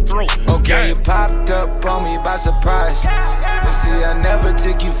by the throat. Okay, you popped up on me by surprise. And see, I never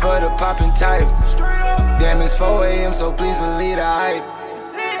took you for the poppin' type. Damn, it's 4 a.m., so please believe the hype.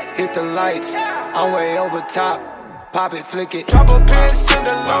 Hit the lights, I'm way over top. Pop it, flick it. Drop a pin, send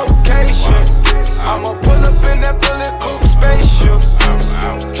a location. I'ma pull up in that bullet coupe spaceship.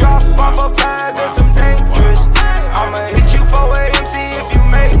 Drop off a bag of some dangerous. I'ma hit you for AMC if you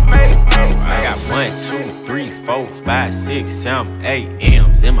make. I got 1, 2, 3, 4, 5, 6, 7, 8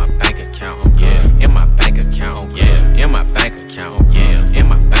 M's in my bank account. Yeah, in my bank account. Yeah, in my bank account. Yeah, in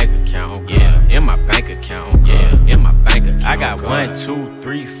my bank account. Yeah, in my bank account. Yeah, in my bank account. I got 1, 2,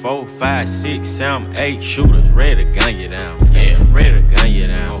 3, 4, 5, 6, 7, 8 shooters ready to gun you down. Yeah, ready to gun you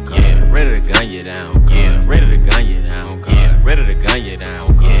down. Yeah, ready to gun you down. Yeah, ready to gun you down. Yeah, ready to gun you down.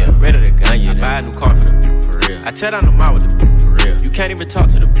 Yeah, ready to gun you down. I buy a new car for the for real. I tear down the mall with the for real. You can't even talk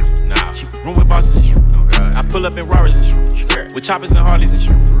to the nah. She room with bosses and shit. Oh God. I pull up in Rarers and shit. With choppers and Harleys and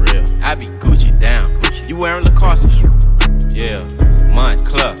shit. For real. I be Gucci down. Gucci. You wearing Lacoste and shit. Yeah.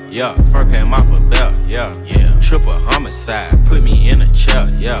 Montclair. Yeah. Fur came off a belt. Yeah. Yeah. Triple homicide. Put me in a chair.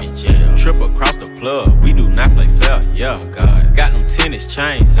 Yeah. Triple across the plug. We do not play fair. Yeah. Oh God. Got them tennis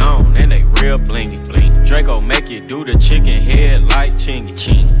chains on and they real blingy. Bling. Draco make you do the chicken head like chingy.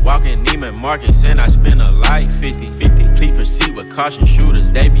 Ching. Walking Neiman Marcus and I spend a life 50-50. Please proceed with caution,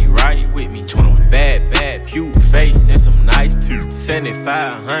 shooters, they be right with me. 21 bad, cute face and some nice teeth.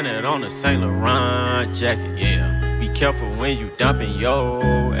 7,500 on a Saint Laurent jacket, yeah. Be careful when you dumping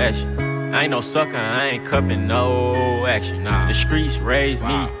your action. I ain't no sucker, I ain't cuffing no action. Nah. The streets raised me,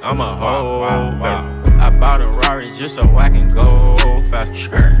 I'm a hoe. I bought a Rari just so I can go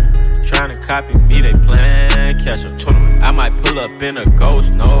faster. Trying to copy me, they plan catch up. I might pull up in a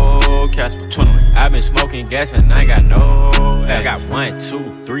ghost, no Casper. I been smoking gas and I got no. I got 1,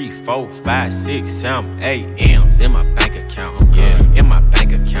 2, 3, 4, 5, 6, 7, 8 M's in my bank account. Yeah, in my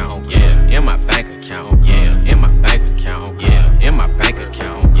bank account. Yeah, in my bank account. Yeah, in my bank account. Yeah, in my bank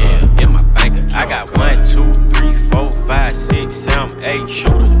account. Yeah, in my bank account. I got 1, 2, 3, 4, 5, 6, 7, 8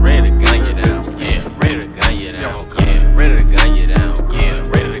 shooters ready to gun you down. Yeah, ready to gun you down. Yeah, ready to gun you down. Yeah,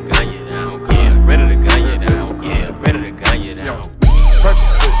 ready to gun you down. Yeah, ready to gun you down. Yeah, ready to gun you down.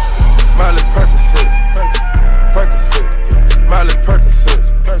 Percocet, Miley Percocet, Percocet, Miley Percocet,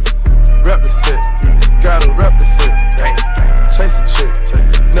 represent, gotta represent, chase a chick,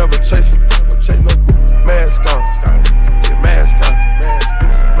 never chase no mask on, get mask on,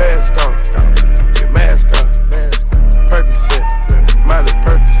 mask on, get mask on, Percocet, Miley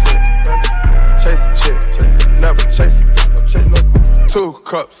Percocet, chase a chick, never chase no 2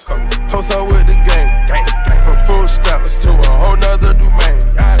 cups, toast her with the gang, from food stamps to a whole nother domain.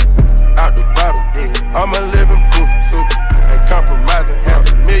 Out the bottle, I'm a living proof. Ain't compromising,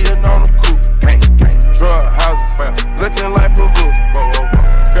 $500,000 on the coupe. Drug houses, looking like Peru.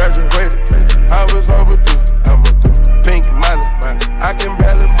 Graduated, I was overdue. I'm a pink Miley, I can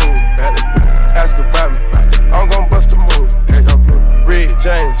barely move. Ask about me, I'm gon' bust a move. Red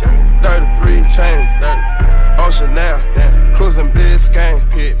James, 33 chains. Ocean now, cruising Biscayne.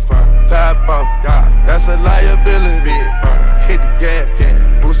 Top off, that's a liability. Hit the gas,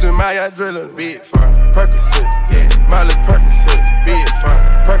 boosting my adrenaline. Percocet, Miley Percocet,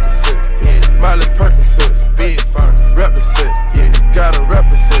 Percocet, Miley Percocet, represent, gotta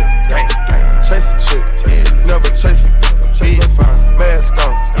represent. Chase a chick, never chase it. Mask on, mask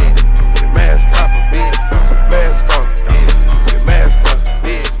off, mask on, mask on.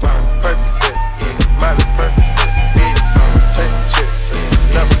 Percocet, Miley Percocet, chase a chick,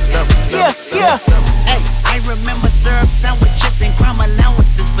 never. Yeah. Hey, I remember syrup sandwiches and crime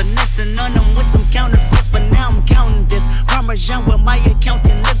allowances, finessing on them with some counterfeits, but now I'm counting this. Parmesan with my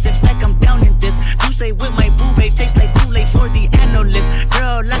accountant lips, in fact I'm down in this. You say with my boo babe, tastes like Kool-Aid for the analyst.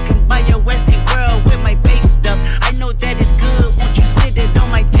 Girl, I can buy your Westie world with my base stuff. I know that it's good, won't you sit it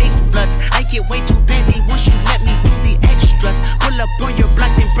on my taste buds? I get way too petty once you let me do the extras. Pull up on your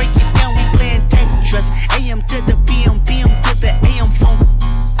block and break it down, we playing Tetris. AM to the PM, PM to the AM phone.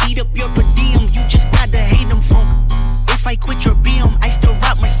 Eat up your per diem, you just gotta hate them phone. If I quit your BM, I still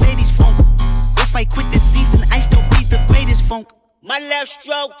rock Mercedes phone. If I quit this season, I still be the greatest funk. My left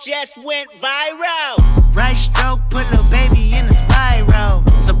stroke just went viral. Right stroke put a baby in a spiral.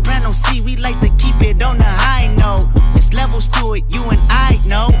 Soprano C, we like to keep it on the high note. It's levels to it, you and I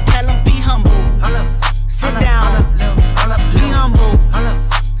know. Tell them be humble. Sit down. Be humble.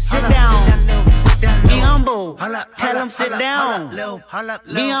 Sit down. Be humble. Tell them sit down.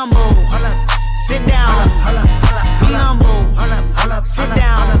 Be humble. Sit down. Be humble. Sit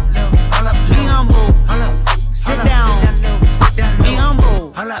down. Be humble. Sit down. Be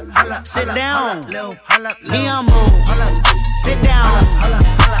humble. Sit down. Be humble. Sit down.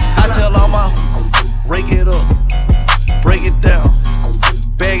 I tell all my rake it up, break it down,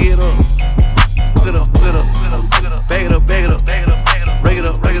 bag it up, put it up, bag it up, bag it up, rake it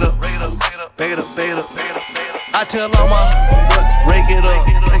up, bag it up, bag it up. I tell all my rake it up,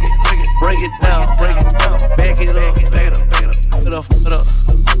 break break it down, back it up, back it up, get up, get up, get up,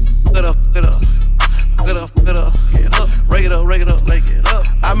 get up, get up. Get up, get up, get up, rake it up, rake it up, rake it up.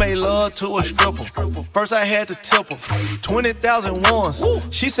 I made love to a stripper. First I had to tip her 20,000 ones.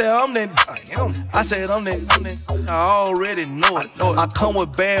 She said I'm that. I said I'm that. I already know it. I come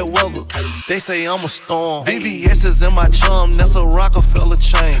with bad weather. They say I'm a storm. VVS is in my chum. That's a Rockefeller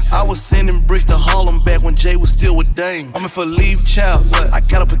chain. I was sending bricks to Harlem back when Jay was still with Dame. I'm in for leave child. I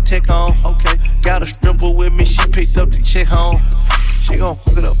got a protect on. Okay, got a stripper with me. She picked up the check home. She gon'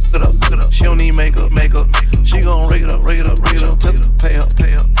 get up, get up, get up. She don't need makeup. She gon' rake it up, rake it up, rake it up. Tell her, pay up.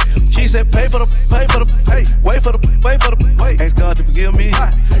 She said, pay. Wait for the, wait. Ask God to forgive me.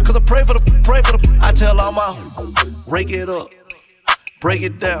 Cause I pray for the. I tell all my, rake it up, break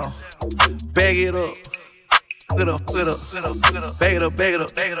it down, bag it up. Get up, get up, get up, get up, bag it up, bag it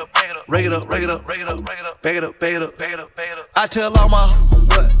up, bag it up, bag it up, rake it up, rake it up, rake it up, rake it up, bag it up, bag it up, bag it up, bag it up. I tell all my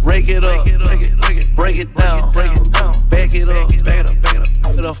rake it up, break it down, bag it up, bag it up,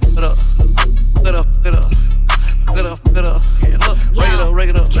 get up, get up, get up, get up, get up. Get up, get up, get up, rake it up, rake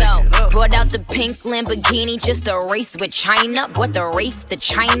it up, rake it up. Brought out the pink Lamborghini just a race with China. Bought the Wraith to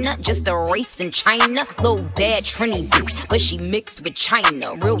China, just a race in China. Little bad Trini bitch, but she mixed with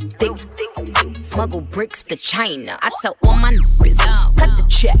China. Real thick, smuggle bricks to China. I tell all my niggas, cut the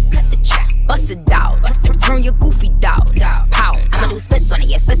check, bust it out, turn your goofy down, pow. I'ma do splits on it,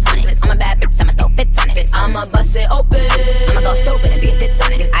 yeah, splits on it. I'm a bad bitch, I'ma throw fits on it. I'ma bust it open, I'ma go stupid and be a fits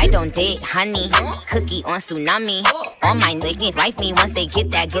on it. I don't date honey, cookie on tsunami. All my niggas wife me once they get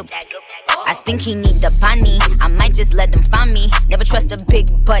that good. I think he need the bunny. I might just let them find me. Never trust a big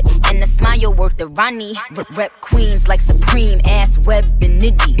butt and a smile worth the Ronnie. Rep queens like Supreme, ass Web and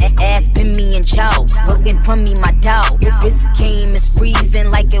Nitty. Ass been me and Chow, working from me my dog. This game is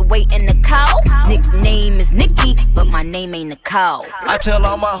freezing like it waiting a cow. Nickname is Nikki, but my name ain't a cow. I tell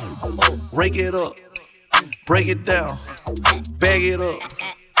all my rake it up, break it down, bag it up.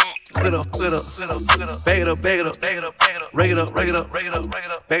 Get up, get up, get up, get up, bag it up, bag it up, bag it up, bag it up, rake it up, rake it up, rake it up, rake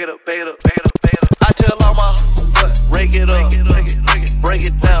it up, bag it up, bag it up, bag it up, bag it up. I tell all my rake it up, break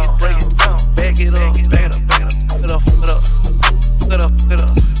it down, bag it up, bag it up, bag it up, get up, get up, get up, get up,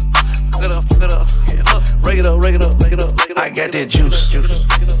 get up, get up, get up, rake it up, rake it up, rake it up, rake it up. I got that juice,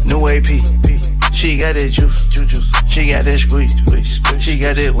 new AP. She got that juice, she got that squeeze, she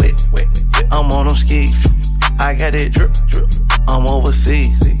got that wet. I'm on them skis, I got that drip, I'm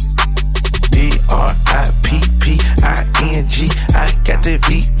overseas. DRIPPING, I got that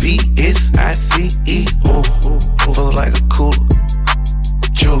VVSICE. Ooh, feels like a cooler.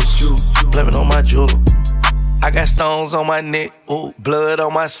 Juice, blaming on my jeweler. I got stones on my neck, ooh, blood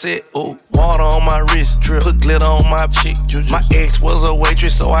on my set, ooh, water on my wrist, drip, put glitter on my chick. My ex was a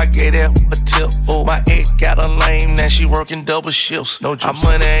waitress, so I gave that a tip. Ooh, my ex got a lame, now she working double shifts. No juice. Our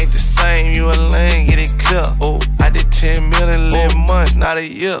money ain't the same, you a lame, get it clear. Ooh, I did 10 million in 11 months, not a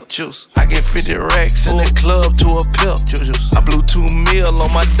year. Juice, I get 50 racks in the club to a pill. Juice, I blew 2 mil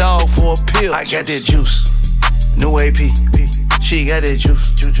on my dog for a pill. I got that juice, new AP. She got that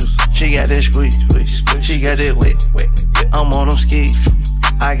juice, she got that squeeze, she got that wet. I'm on them skis,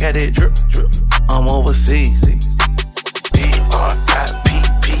 I got that drip, I'm overseas. DRIPPING,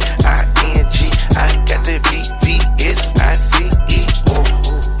 I got that VVSICE. Ooh,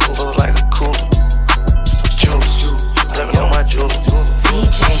 feels like a cooler. Juice, living on my jewelry.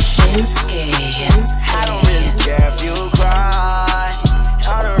 DJ Shinsky. I don't really care if you cry.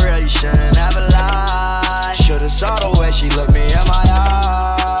 I don't really shouldn't have a lie. Should've saw the way she looked me in my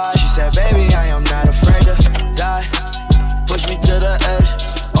eyes. She said, baby, I am not afraid to die. Push me to the edge,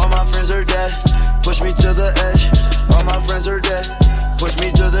 all my friends are dead. Push me to the edge, all my friends are dead. Push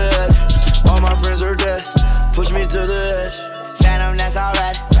me to the edge, all my friends are dead. Push me to the edge. Phantom, that's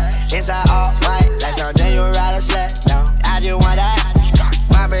alright. Inside all white, like something you ride a sled. No, I just want that.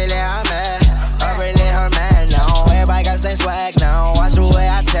 My really I'm mad, I really her man now. Everybody got the same swag now. Watch the way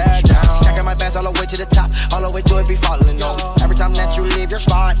I tear it down. Stacking my bands all the way to the top, all the way to it be falling on. Every time that you leave your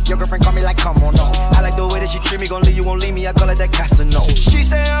spot, your girlfriend call me like, come on, no. I like the way that she treat me, gon' leave you, won't leave me. I call it that Casino. She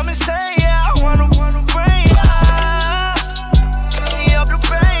say I'm insane, yeah. I wanna bring ya. Me up the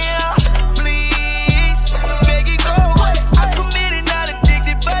brain, yeah. Please, make it go away. I'm committed, not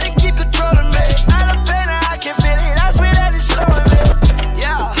addicted, but it keep controlling me. I love pain, I can feel it. I swear that it's slowing me.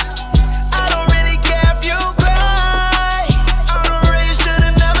 Yeah, I don't really care if you cry. I don't really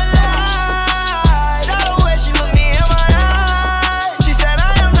should've never lied. Saw the way she looked me in my eyes. She said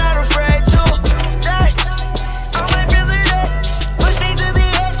I am not afraid to die. All my friends are dead. Push me to the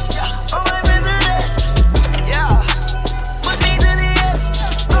edge.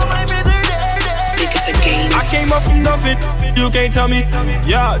 nothing, you can't tell me.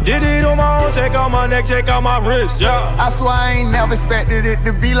 Yeah, did it on my own, check out my neck, check out my wrist, yeah. I swear I ain't never expected it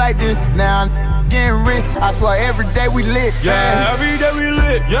to be like this. Now I'm getting rich, I swear every day we lit. Yeah, every day we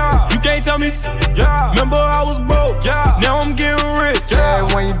lit, yeah. You can't tell me, yeah. Remember I was broke, yeah. Now I'm getting rich, yeah.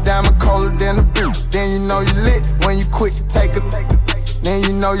 When you diamond colder than a boot, then you know you lit. When you quit to take a, then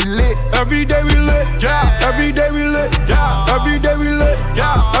you know you lit. Every day we lit, yeah. Every day we lit, yeah. Every day we lit,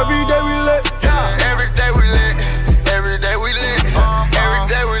 yeah. Every day we lit, yeah. Every day we lit. Every day we lit. Every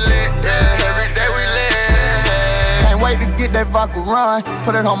day we lit. Yeah. Every day we lit. Can't wait to get that vodka run.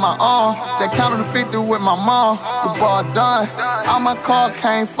 Put it on my arm. Just counted to 50 with my mom. The ball done. All my car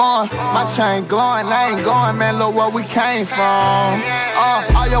came from. My chain glowing. I ain't going, man. Look where we came from.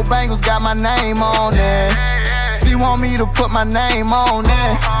 All your bangles got my name on it. She want me to put my name on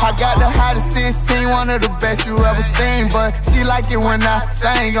it. I got the hottest 16, one of the best you ever seen. But she like it when I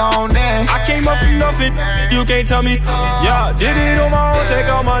sang on it. I came up from nothing, you can't tell me. Yeah, did it on my own, check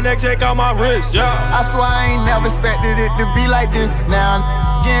out my neck, check out my wrist, yeah. I swear I ain't never expected it to be like this. Now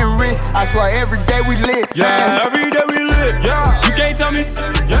I'm getting rich, I swear every day we lit. Yeah, every day we lit, yeah. You can't tell me,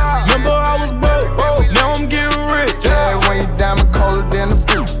 yeah. Remember I was broke, now I'm getting rich, yeah. When you diamond colder than a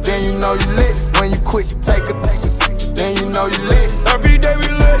boot, then you know you lit. When you quit to take a, then you know you lit. Every day we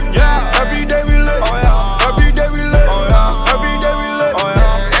lit, yeah. Every day we lit, oh yeah. Every day we lit, oh yeah. Every day we lit, oh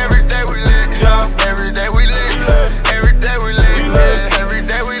yeah. Every day we lit, yeah. Every day we lit, every day we lit, every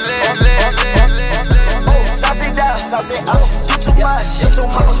day we lit. Sauce it down, sauce it up. You too much, you too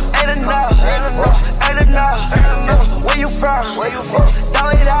much. Ain't enough, ain't enough, ain't enough. Where you from? Where you from?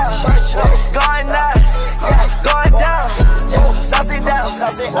 Throw it out, going nuts, going down. Sauce it down,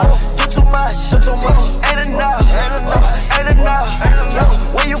 sauce it up. You too much, you too much. Ain't enough, ain't enough, ain't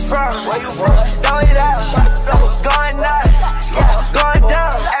enough. Where you from? Where you from? Throw it out, going nuts, going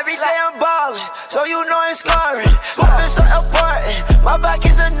down. Every day I'm ballin', so you know I'm scoring. Moving so important, my back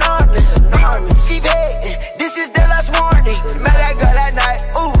is enormous, enormous. Keep hating, this is the last warning. Met that girl at night,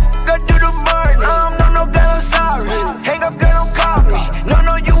 ooh, go do the morning. No, girl, I'm sorry. Hang up, girl, don't call me.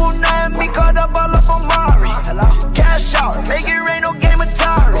 No, you will not have me caught up all up on Mari. Cash out, make it rain, no game of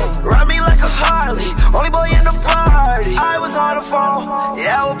Atari. Ride me like a Harley, only boy in the party. I was on the phone,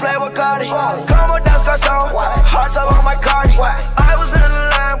 yeah, I would play with Cardi. Come on, that's Garcon, hearts up on my Cardi. I was in the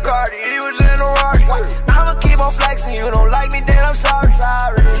Lamb Cardi, he was in the Rari. I'ma keep on flexing, you don't like me, then I'm sorry.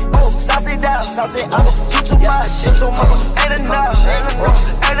 Oh, sauce it down, sauce it up. You too much, you too much. Ain't enough,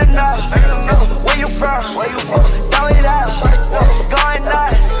 ain't enough. Where you from? Where you from? Throw it out, going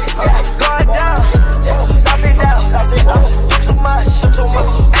nuts, going down. Sauce it down, sauce it up. You too much, you too much.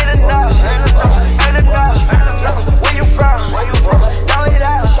 Ain't enough, ain't enough. Where you from? Where you from? Throw it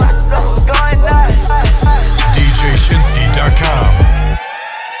out, going nuts. DJShinsky.com.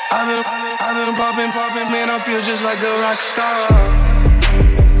 I've been poppin', man, I feel just like a rock star.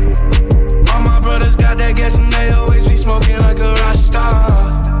 All my brothers got that gas and they always be smoking like a rock star.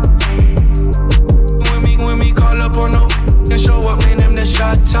 When we call up on no and show up, man, them the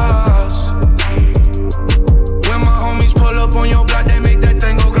shot toss. When my homies pull up on your block, they make that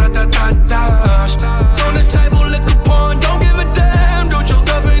thing go grata-ta-ta. On the table, liquor porn, don't give a damn. Don't your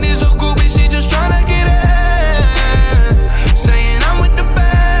girlfriend is a groupie, she just tryna get in. Saying I'm with the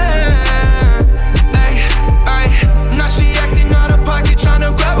band. Ay, now she acting out of pocket,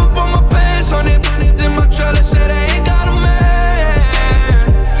 tryna grab up on my pants. On it, in my trailer, said they ain't got a man.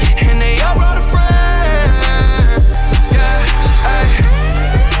 And they all brought a friend. Yeah, ay.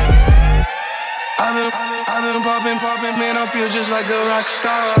 I've been poppin', man, I feel just like a rock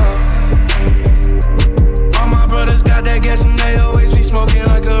star. All my brothers got that gas and they always be smoking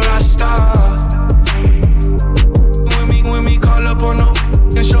like a rock star. When we call up on no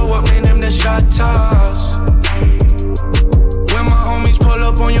and show up, man, them the shot toss. When my homies pull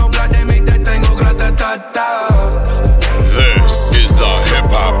up on your block, they make that thing go grata-ta-ta. This is the Hip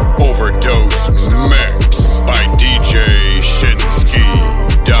Hop Overdose Mix by DJ Shinsky.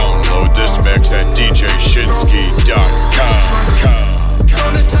 Download this mix at DJShinsky.com.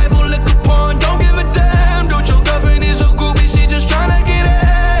 On the table, liquor porn, don't give a damn. Don't your girlfriend is a groupie, she just tryna get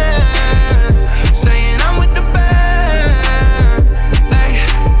in. Saying I'm with the band.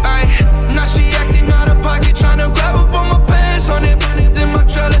 Ay, now she acting out of pocket, tryna grab up on my pants. On it, in my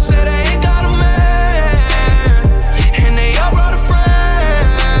trailer, said they ain't got a man. And they all brought a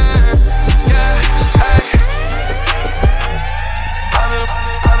friend. Yeah, ay.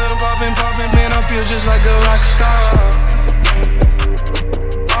 I've been poppin', man, I feel just like a rock star.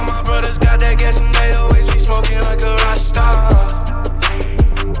 All my brothers got that gas and they always be smoking like a rock star.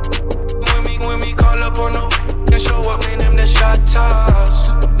 When we call up on no and show up, man, them the shot toss.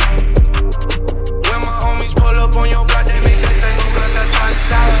 When my homies pull up on your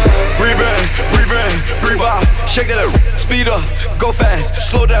it up, speed up, go fast,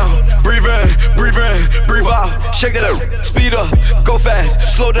 slow down, breathe in, breathe out, shake it up, speed up, go fast,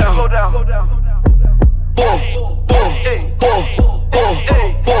 slow down. Boom, boom, boom, boom,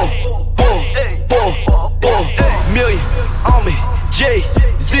 boom, boom, boom, boom. Million on me,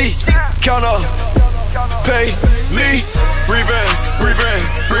 Jay-Z, count up, pay me, breathe in,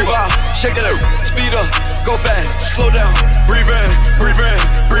 breathe out, shake it up, speed up, go fast, slow down, breathe in,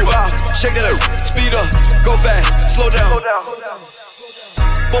 breathe out, shake it up, speed up, go fast, slow down.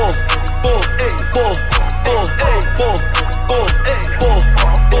 Boom, boom, boom, boom, boom, boom, boom,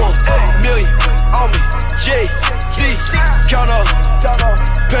 boom. Million on me, Jay-Z, count up,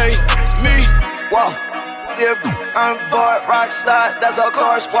 pay me. Wow. I'm bored, rock star, that's of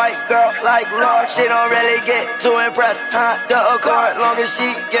course. White girl like Lord, she don't really get too impressed. The accord, long as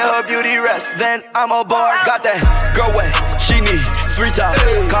she get her beauty rest, then I'm aboard. Got that girl wet, she need 3 times.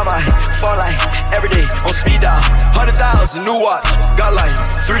 Call my phone like every day on speed dial. 100,000 new watch, got like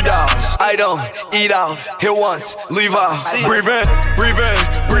 $3. I don't eat out, hit once, leave out. Breathe in,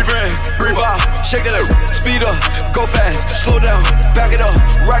 breathe out. Shake it up, speed up, go fast, slow down, back it up,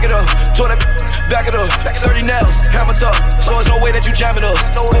 rock it up, told that back it up, 30 nails, hammer tough, so there's no way that you jamming us.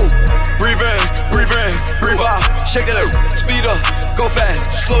 No way. Breathe in, breathe out, shake it up, speed up, go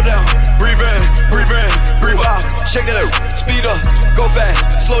fast, slow down, breathe in, breathe out, shake it up, speed up, go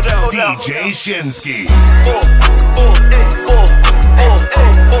fast, slow down. DJ Shinsky.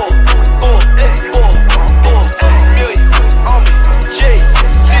 Million on me,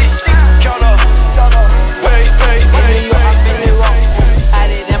 Jay-Z, count up, wait.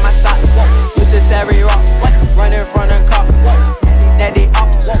 Every rock, running from the cop, that they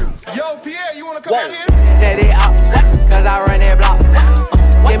ops. Yo, Pierre, you wanna come out here? That they ops, cause I run that block.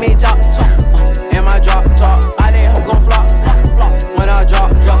 Give me top, in my drop, top. I didn't hope gon' flop, when I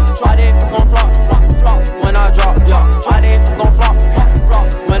drop. I didn't gon' flop, when I drop. I didn't gon' flop,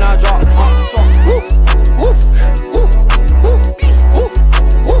 when I drop. Woof, woof, woof, woof, woof,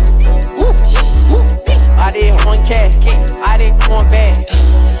 woof, woof, woof. I did one cat, I did one bag,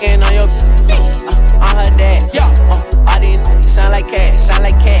 and on your on her dad, I didn't sound like cat,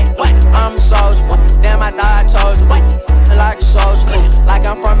 I'm a soldier, damn I thought I told you, like a soldier, like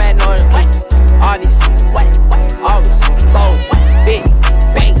I'm from Magnolia, all these, always, bold, big,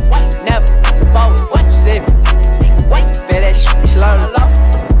 bang, never, bold, sip, feel that shit slowly,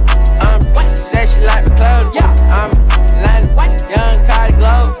 I'm sexy like my clothes, I'm lying, young Cardi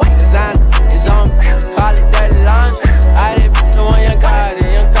glow, design is on, call it dirty laundry, I did the one young Cardi,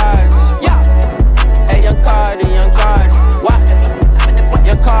 young Cardi, what?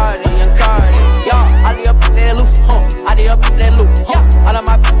 Young Cardi, y'all, I did up in that loop, I did up in that loop, all of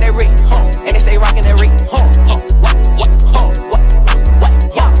my that ring, and they say rockin' that ring, what,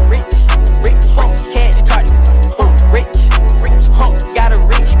 y'all, rich, cash Cardi, rich, got a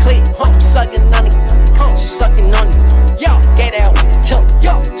rich click, sucking on it, she sucking on it, y'all, get that tilt,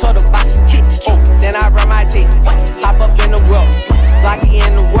 told her boss kicks, then I run my teeth, hop up in the world, lock it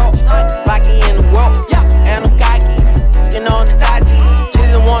in the world, and I'm cocky, you know the dodgy. She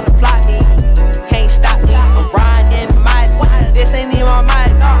didn't wanna plot me, can't stop me. I'm riding in the mice, this ain't even my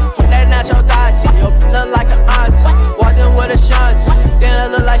mice. That's not your dodgy, you look like an auntie. Walked in with a shanty, then I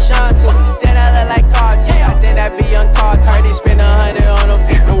look like Shanti, then I look like Cardi. I think that be young Cardi. Cardi spend 100 on them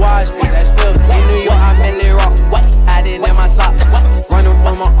feet, the watch feet, that's filthy. In New York, I'm in Lil Rock, had it in my socks, running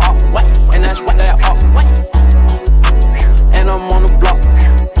from my up, and that's what that up. And I'm on the block.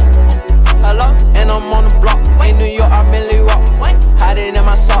 Hello, and I'm on the block. In New York, I'm in Lil Rock. Hide it in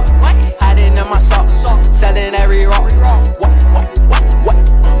my sock, hide it in my sock. Selling every rock.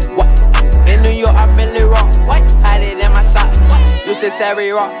 In New York, I'm in Lil Rock. Hide it in my sock. Use this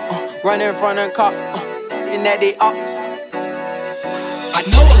every rock. Running from the cop. And that they ops. I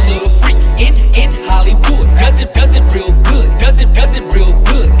know a little freak in Hollywood. Does it real good. Does it real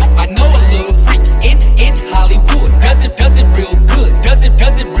good. I know a little freak in Hollywood. Does it real good. Does it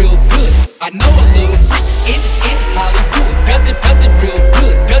real good. I know a little freak in Hollywood. Does it real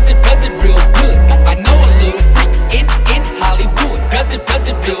good. Does it real good. I know a little freak in Hollywood. Does it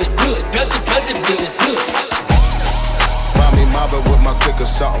real good. Does it real good. Mommy mobbing with my click or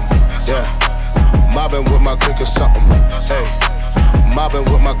something. Yeah. Mobbing with my click or something. Hey. Mobbing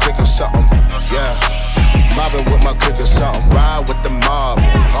with my click or something. Yeah. Mobbing with my click or something. Ride with the mob.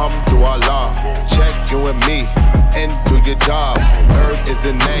 Do our law. Check you and me. And do your job. Vert is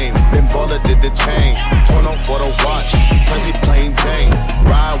the name. Then Baller did the chain. Torn on for the watch. Prezi plain Jane.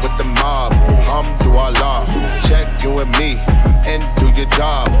 Ride with the mob. Do our law. Check you and me. And do your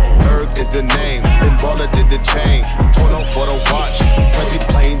job. Berg is the name. Ben Baller did the chain. Torn up for the watch. Prezi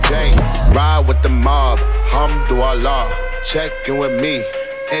plain Jane. Ride with the mob. Hamdulillah. Check in with me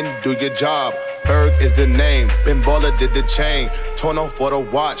and do your job. Berg is the name. Ben Baller did the chain. Torn up for the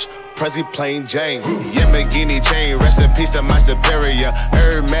watch. Prezi plain Jane. Yamagini chain. Rest in peace to my superior.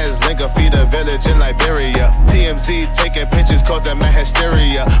 Hermes Linker feed a village in Liberia. TMZ taking pictures causing my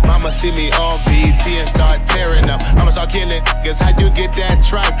hysteria. Mama see me on BT and start tearing up. I'ma start killing niggas. How you get that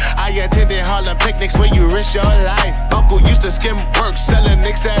tribe? I attended Harlem picnics where you risk your life. Uncle used to skim work selling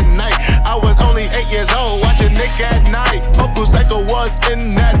nicks at night. I was only 8 years old watching Nick at night. Uncle Psycho was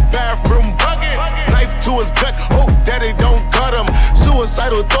in that bathroom bucket. Knife to his gut. Oh, daddy don't cut him.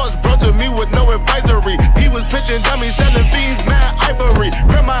 Suicidal thoughts brought to me with no advisory. He was pitching dummies, selling fiends, mad ivory.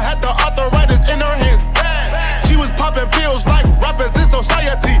 Grandma had the arthritis in her hands, bad. She was popping pills like rappers in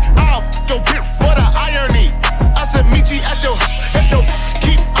society. I'll f*** your bitch for the irony. I said meet you at your if your bitch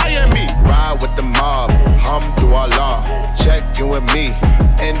keep eyeing me. Ride with the mob, Hamdulillah. Check in with me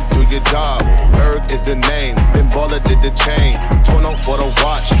and do your job. Berg is the name. Ben Baller did the chain. Torn up for the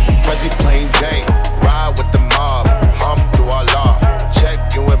watch. Prezi plain Jane. Ride with the mob, Hamdulillah.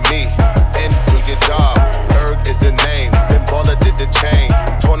 Check in with me and do your job. Berg is the name. Ben Baller did the chain.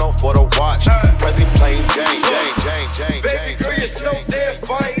 Torn up for the watch. Prezi plain Jane. Baby girl, you're so damn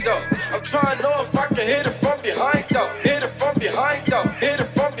fine though. I'm trying to know if I can hit it from behind though. Hit it from behind though. Hit it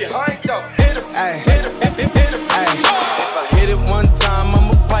from behind though. Hit it. If I hit it one time, I'm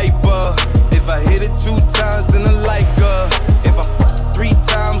a piper. If I hit it 2 times, then I like her. If I f 3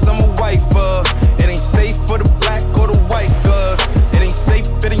 times, I'm a wifer. It ain't safe for the black or the white girls. It ain't safe,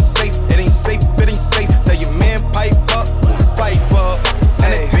 it ain't safe, it ain't safe, it ain't safe. Tell your man pipe up.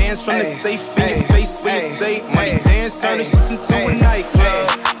 And advance from the safe in your face when you say money dance, turn this into a nightclub.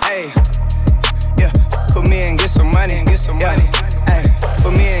 Yeah, put me in, get some money, get some money.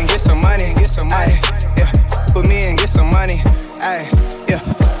 Put me in, get some money, get some money. Yeah, put me in, get some money. Yeah,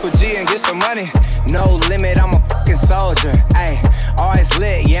 put G in, get some money. No limit, I'm a fucking soldier. Always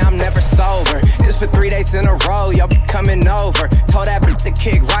lit, yeah, I'm never sober. It's for 3 days in a row, y'all be coming over. Told that bitch to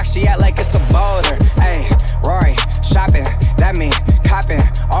kick rock, she act like it's a boulder. Rory, shopping, that mean copping,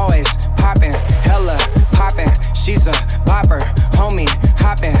 always popping, hella popping. She's a bopper, homie,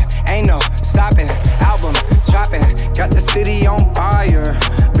 hopping, ain't no stopping. Album dropping, got the city on fire.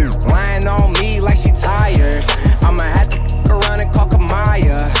 Lying on me like she tired. I'ma have to f*** around and call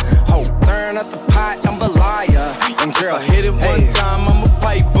Kamaya. Ho, turn up the pot, jambalaya. And girl, hit it one time, I'm a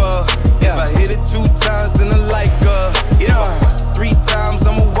piper. If I hit it 2 times, then I like her. If I 3 times,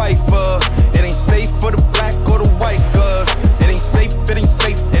 I'm a wifer. It ain't safe for the black or the white girls. It ain't safe, it ain't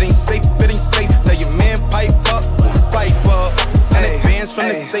safe, it ain't safe, it ain't safe. Tell your man pipe up. And advance from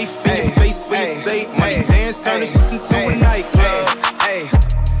the safe in your face when you say money dance, turn this into a nightclub.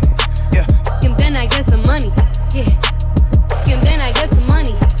 Yeah. And then I get some money. Yeah. And then I get some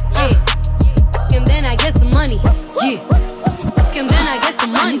money. Yeah. And then I get some money. Yeah. And then I get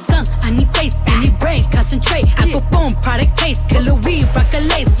some money. I need tongue, I need face, I need brain, concentrate. I perform product case, killer weed, rock a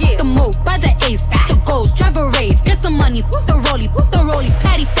lace. Yeah. The move by the ace, the goals, drive a rave. Get some money, put the rollie,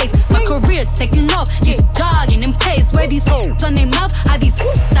 patty face. My career taking off, yeah. Jogging in place. Where these hoes on their mouth, are these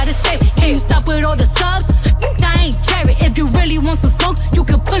out of shape? Can you stop with all the subs? I ain't cherry. If you really want some smoke, you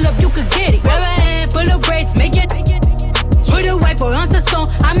can pull up, you can get it. Grab a hand, full of braids, make it. Put a white boy on the song,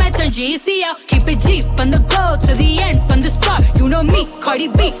 I might turn GEC out. Keep it G, from the go to the end, from the start. You know me, Cardi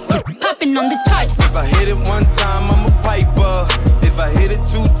B, popping on the charts. If I hit it one time, I'm a piper. If I hit it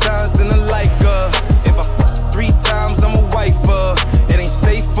 2 times, then I like her. If I f 3 times, I'm a wifer. It ain't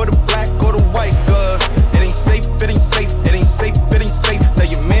safe for the black or the white girls. It ain't safe, it ain't safe, it ain't safe, it ain't safe. Tell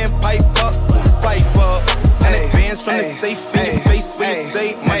your man pipe up. And advance from the safe in your face when you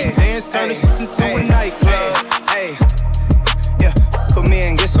say money dance, turn this into a nightclub. Yeah, put me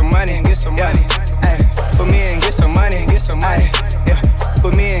in, get some money, get some money. Put me in, get some money, get some money. Yeah,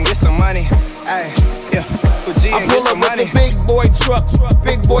 put me in, get some money. Yeah, put G in, get some money. I pull up with the big boy truck,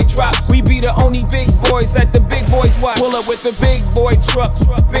 big boy drop. We be the only big boys that the big boys watch. Pull up with the big boy truck,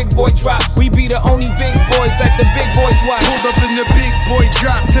 big boy drop. We be the only big boys that the big boys watch. Pulled up in the big boy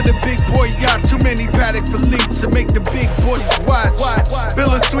drop to the big boy yacht. Too many Patek Philippe's to make the big boys watch.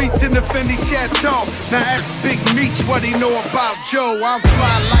 Bill of Sweets in the Fendi Chateau. Now ask Big Meech what he know about Joe. I'm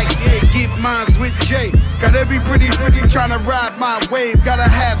fly like yeah, get mines with Jay. Got every pretty tryna ride my wave. Gotta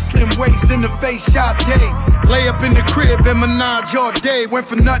have slim waist in the face shot day. Lay up in the crib and menage all day. Went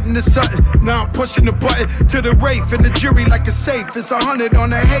from nothing to something. Now I'm pushing the button to the Wraith and the jury like a safe. It's 100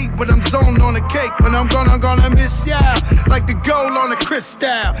 on the hate, but I'm zoned on the cake. But I'm gonna miss ya like the gold on the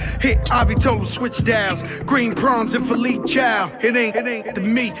crystal. Hit Ivy told him switch dials. Green prawns and Philippe Chow. It ain't the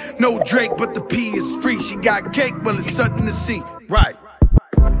me, no Drake, but the P is free. She got cake, but it's something to see. Right.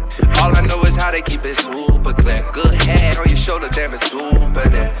 All I know is how they keep it super clear. Good head on your shoulder, damn it's super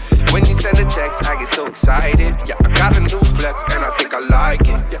there. When you send the checks, I get so excited. Yeah, I got a new flex and I think I like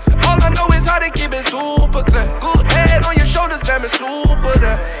it. Yeah. All I know is how they keep it super clear. Good head on your shoulders, damn it's super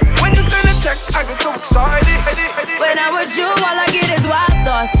there. When you send the checks, I get so excited. When I'm with you, all I get is wild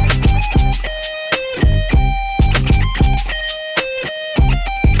thoughts.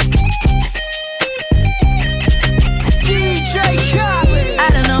 I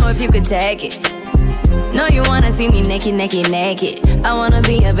don't know if you could take it. No, you wanna see me naked. I wanna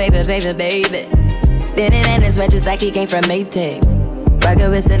be a baby. Spinning in his red just like he came from Maytag. Rocket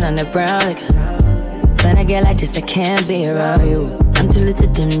with it on the brown liquor. When I get like this, I can't be around you. I'm too little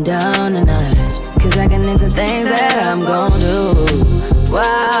to dim down a notch. Cause I can into things that I'm gon' do.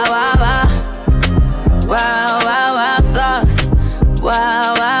 Wow, wow, wow. Wow, wow, wow, thoughts.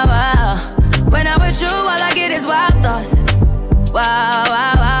 Wow, wow, wow. When I'm with you, all I get is wild thoughts. Wow,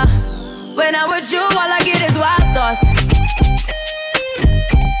 wow, wow. When I'm with you, all I get is wild thoughts.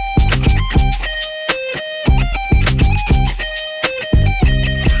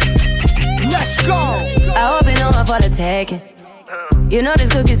 Let's go. I hope you know I'm for the taking. You know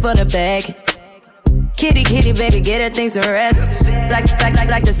this cookie's for the bag. Kitty, baby, get her things to rest.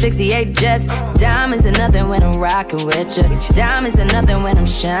 Like the 68 Jets. Diamonds are nothing when I'm rocking with ya. Diamonds are nothing when I'm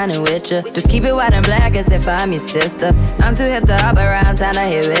shining with ya. Just keep it white and black as if I'm your sister. I'm too hip to hop around, time to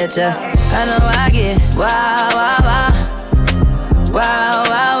hit with ya. I know I get wow, wow, wow. Wow,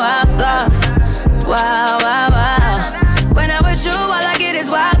 wow, wow, thoughts. Wow, wow, wow. When I'm with you, all I get is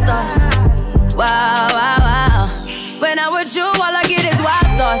wild thoughts. Wow, wow, wow. When I'm with you, all I get is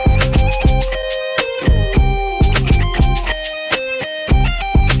wild thoughts.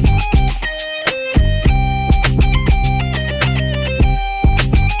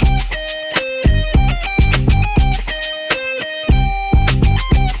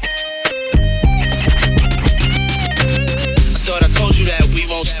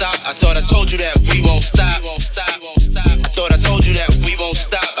 I thought I told you that we won't stop. I thought I told you that we won't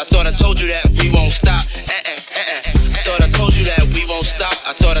stop. I thought I told you that we won't stop. I thought I told you that we won't stop.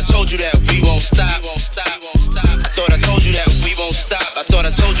 I thought I told you that we won't stop. I thought I told you that we won't stop. I thought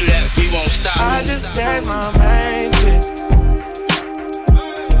I told you that we won't stop. I just gave my main chick.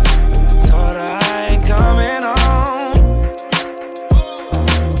 Told her I ain't coming home.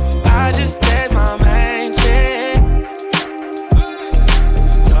 I just gave my main chick.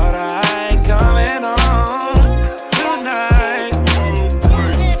 Told her I ain't coming home tonight.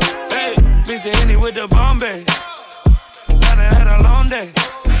 Hey, Mr. Henny with the Bombay. Done had a long day.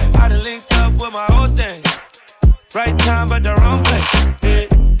 I done linked up with my whole thing. Right time but the wrong place. Yeah.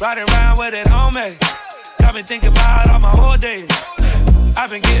 Riding around with it on me. Got me thinking about all my whole days. I've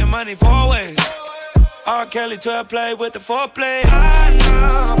been getting money 4 ways. R. Kelly 12 play with the 4-play. I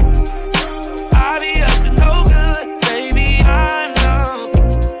know I be up to no good, baby. I know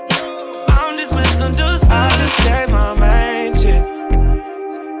I'm just misunderstood. I just gave my main chick.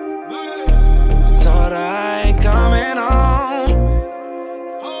 Told her I ain't coming home.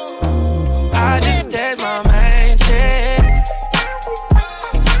 I just gave my main chick.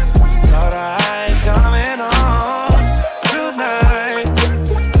 Told her I ain't coming home tonight.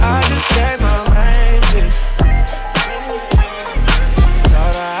 I just gave my main chick.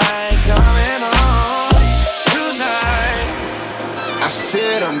 Told her I ain't coming home tonight. I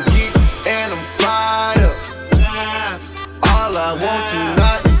said I'm geek and I'm fired up. All I want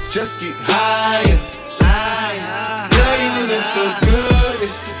tonight is just get higher. Girl, you look so good,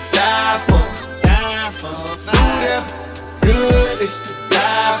 it's to die for. Ooh, that good, it's to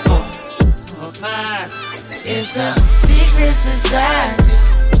die for. It's a secret society.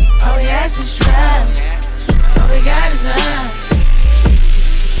 All we ask is try. All we got is love.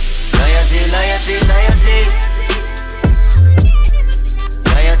 Loyalty, loyalty, loyalty.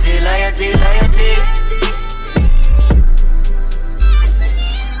 Loyalty, loyalty, loyalty.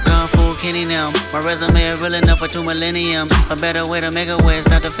 Kung Fu Kenny now. My resume is real enough for 2 millenniums. A better way to make a way,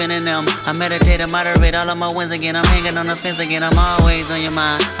 stop defending them. I meditate and moderate all of my wins again. I'm hanging on the fence again, I'm always on your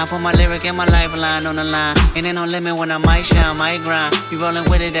mind. I put my lyric and my lifeline on the line. And ain't no limit when I might shine, might grind. You rolling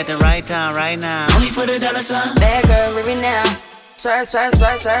with it at the right time, right now. Only for the dollar sign. Bad girl, leave it now. Swear,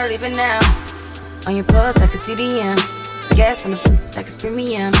 leave it now. On your pulse, I can see the M. Gas on the like it's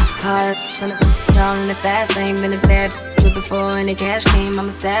premium. Cars on the all in the fast lane. Been a bad bitch before and the cash came. I'm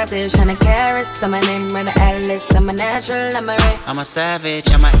established. 100 carats on my name, run the atlas. I'm a natural, I'm a ray. I'm a savage,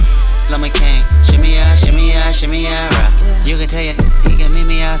 I'm a king. Shimmy out, shimmy out, shimmy out, right. You can tell you, he can meet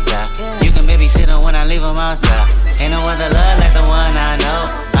me outside. You can babysit him when I leave him outside. Ain't no other love like the one I know.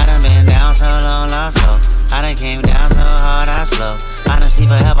 I done been down so long, lost so. I done came down so hard, I slow. I done sleep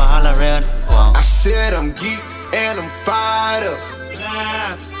forever, all the real won't. I said I'm geek and I'm fired up.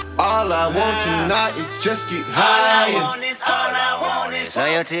 All I want tonight is just get higher. All I want is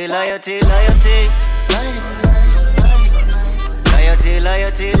loyalty, loyalty, loyalty. Loyalty,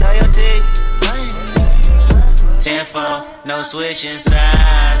 loyalty, loyalty. 10-4, no switching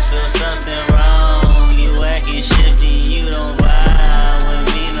sides. Feel something wrong. You acting shifty, you don't vibe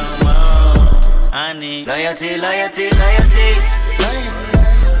with me no more. I need loyalty, loyalty, loyalty.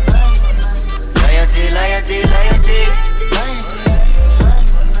 Loyalty, loyalty, loyalty.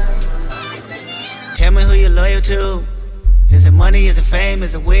 Tell me who you're loyal to. Is it money, is it fame,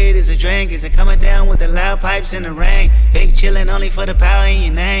 is it weed, is it drink? Is it coming down with the loud pipes in the rain? Big chillin' only for the power in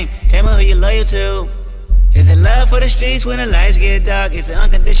your name. Tell me who you're loyal to. Is it love for the streets when the lights get dark? Is it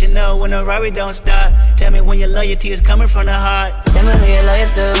unconditional when the robbery don't stop? Tell me when your loyalty is coming from the heart. Tell me who you're loyal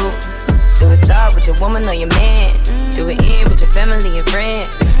to. Do it start with your woman or your man? Do it end with your family and friends?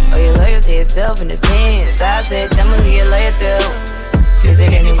 Or your loyalty is self-in-defense? I said, tell me who you're loyal to. Is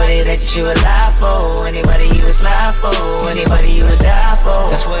it anybody that you would lie for? Anybody you would slide for? Anybody you would die for?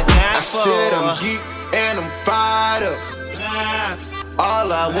 That's what God's for. I said I'm geek and I'm fired up.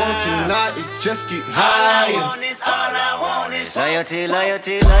 All I want tonight is just get higher. All I want is loyalty,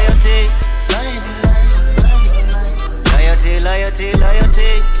 loyalty, loyalty. Loyalty, loyalty,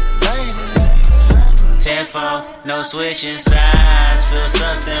 loyalty. 10-4, no switching sides. Feel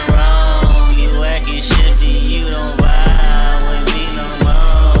something wrong. You acting shifty, you don't vibe with me no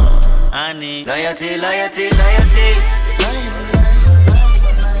more. I need loyalty, loyalty, loyalty.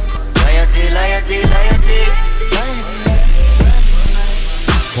 Loyalty, loyalty, loyalty.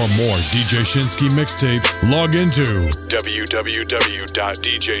 For more DJ Shinsky mixtapes, log into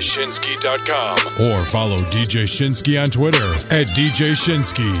www.djshinsky.com or follow DJ Shinsky on Twitter @DJ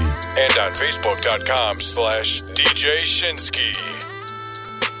Shinsky and on Facebook.com/DJ Shinsky.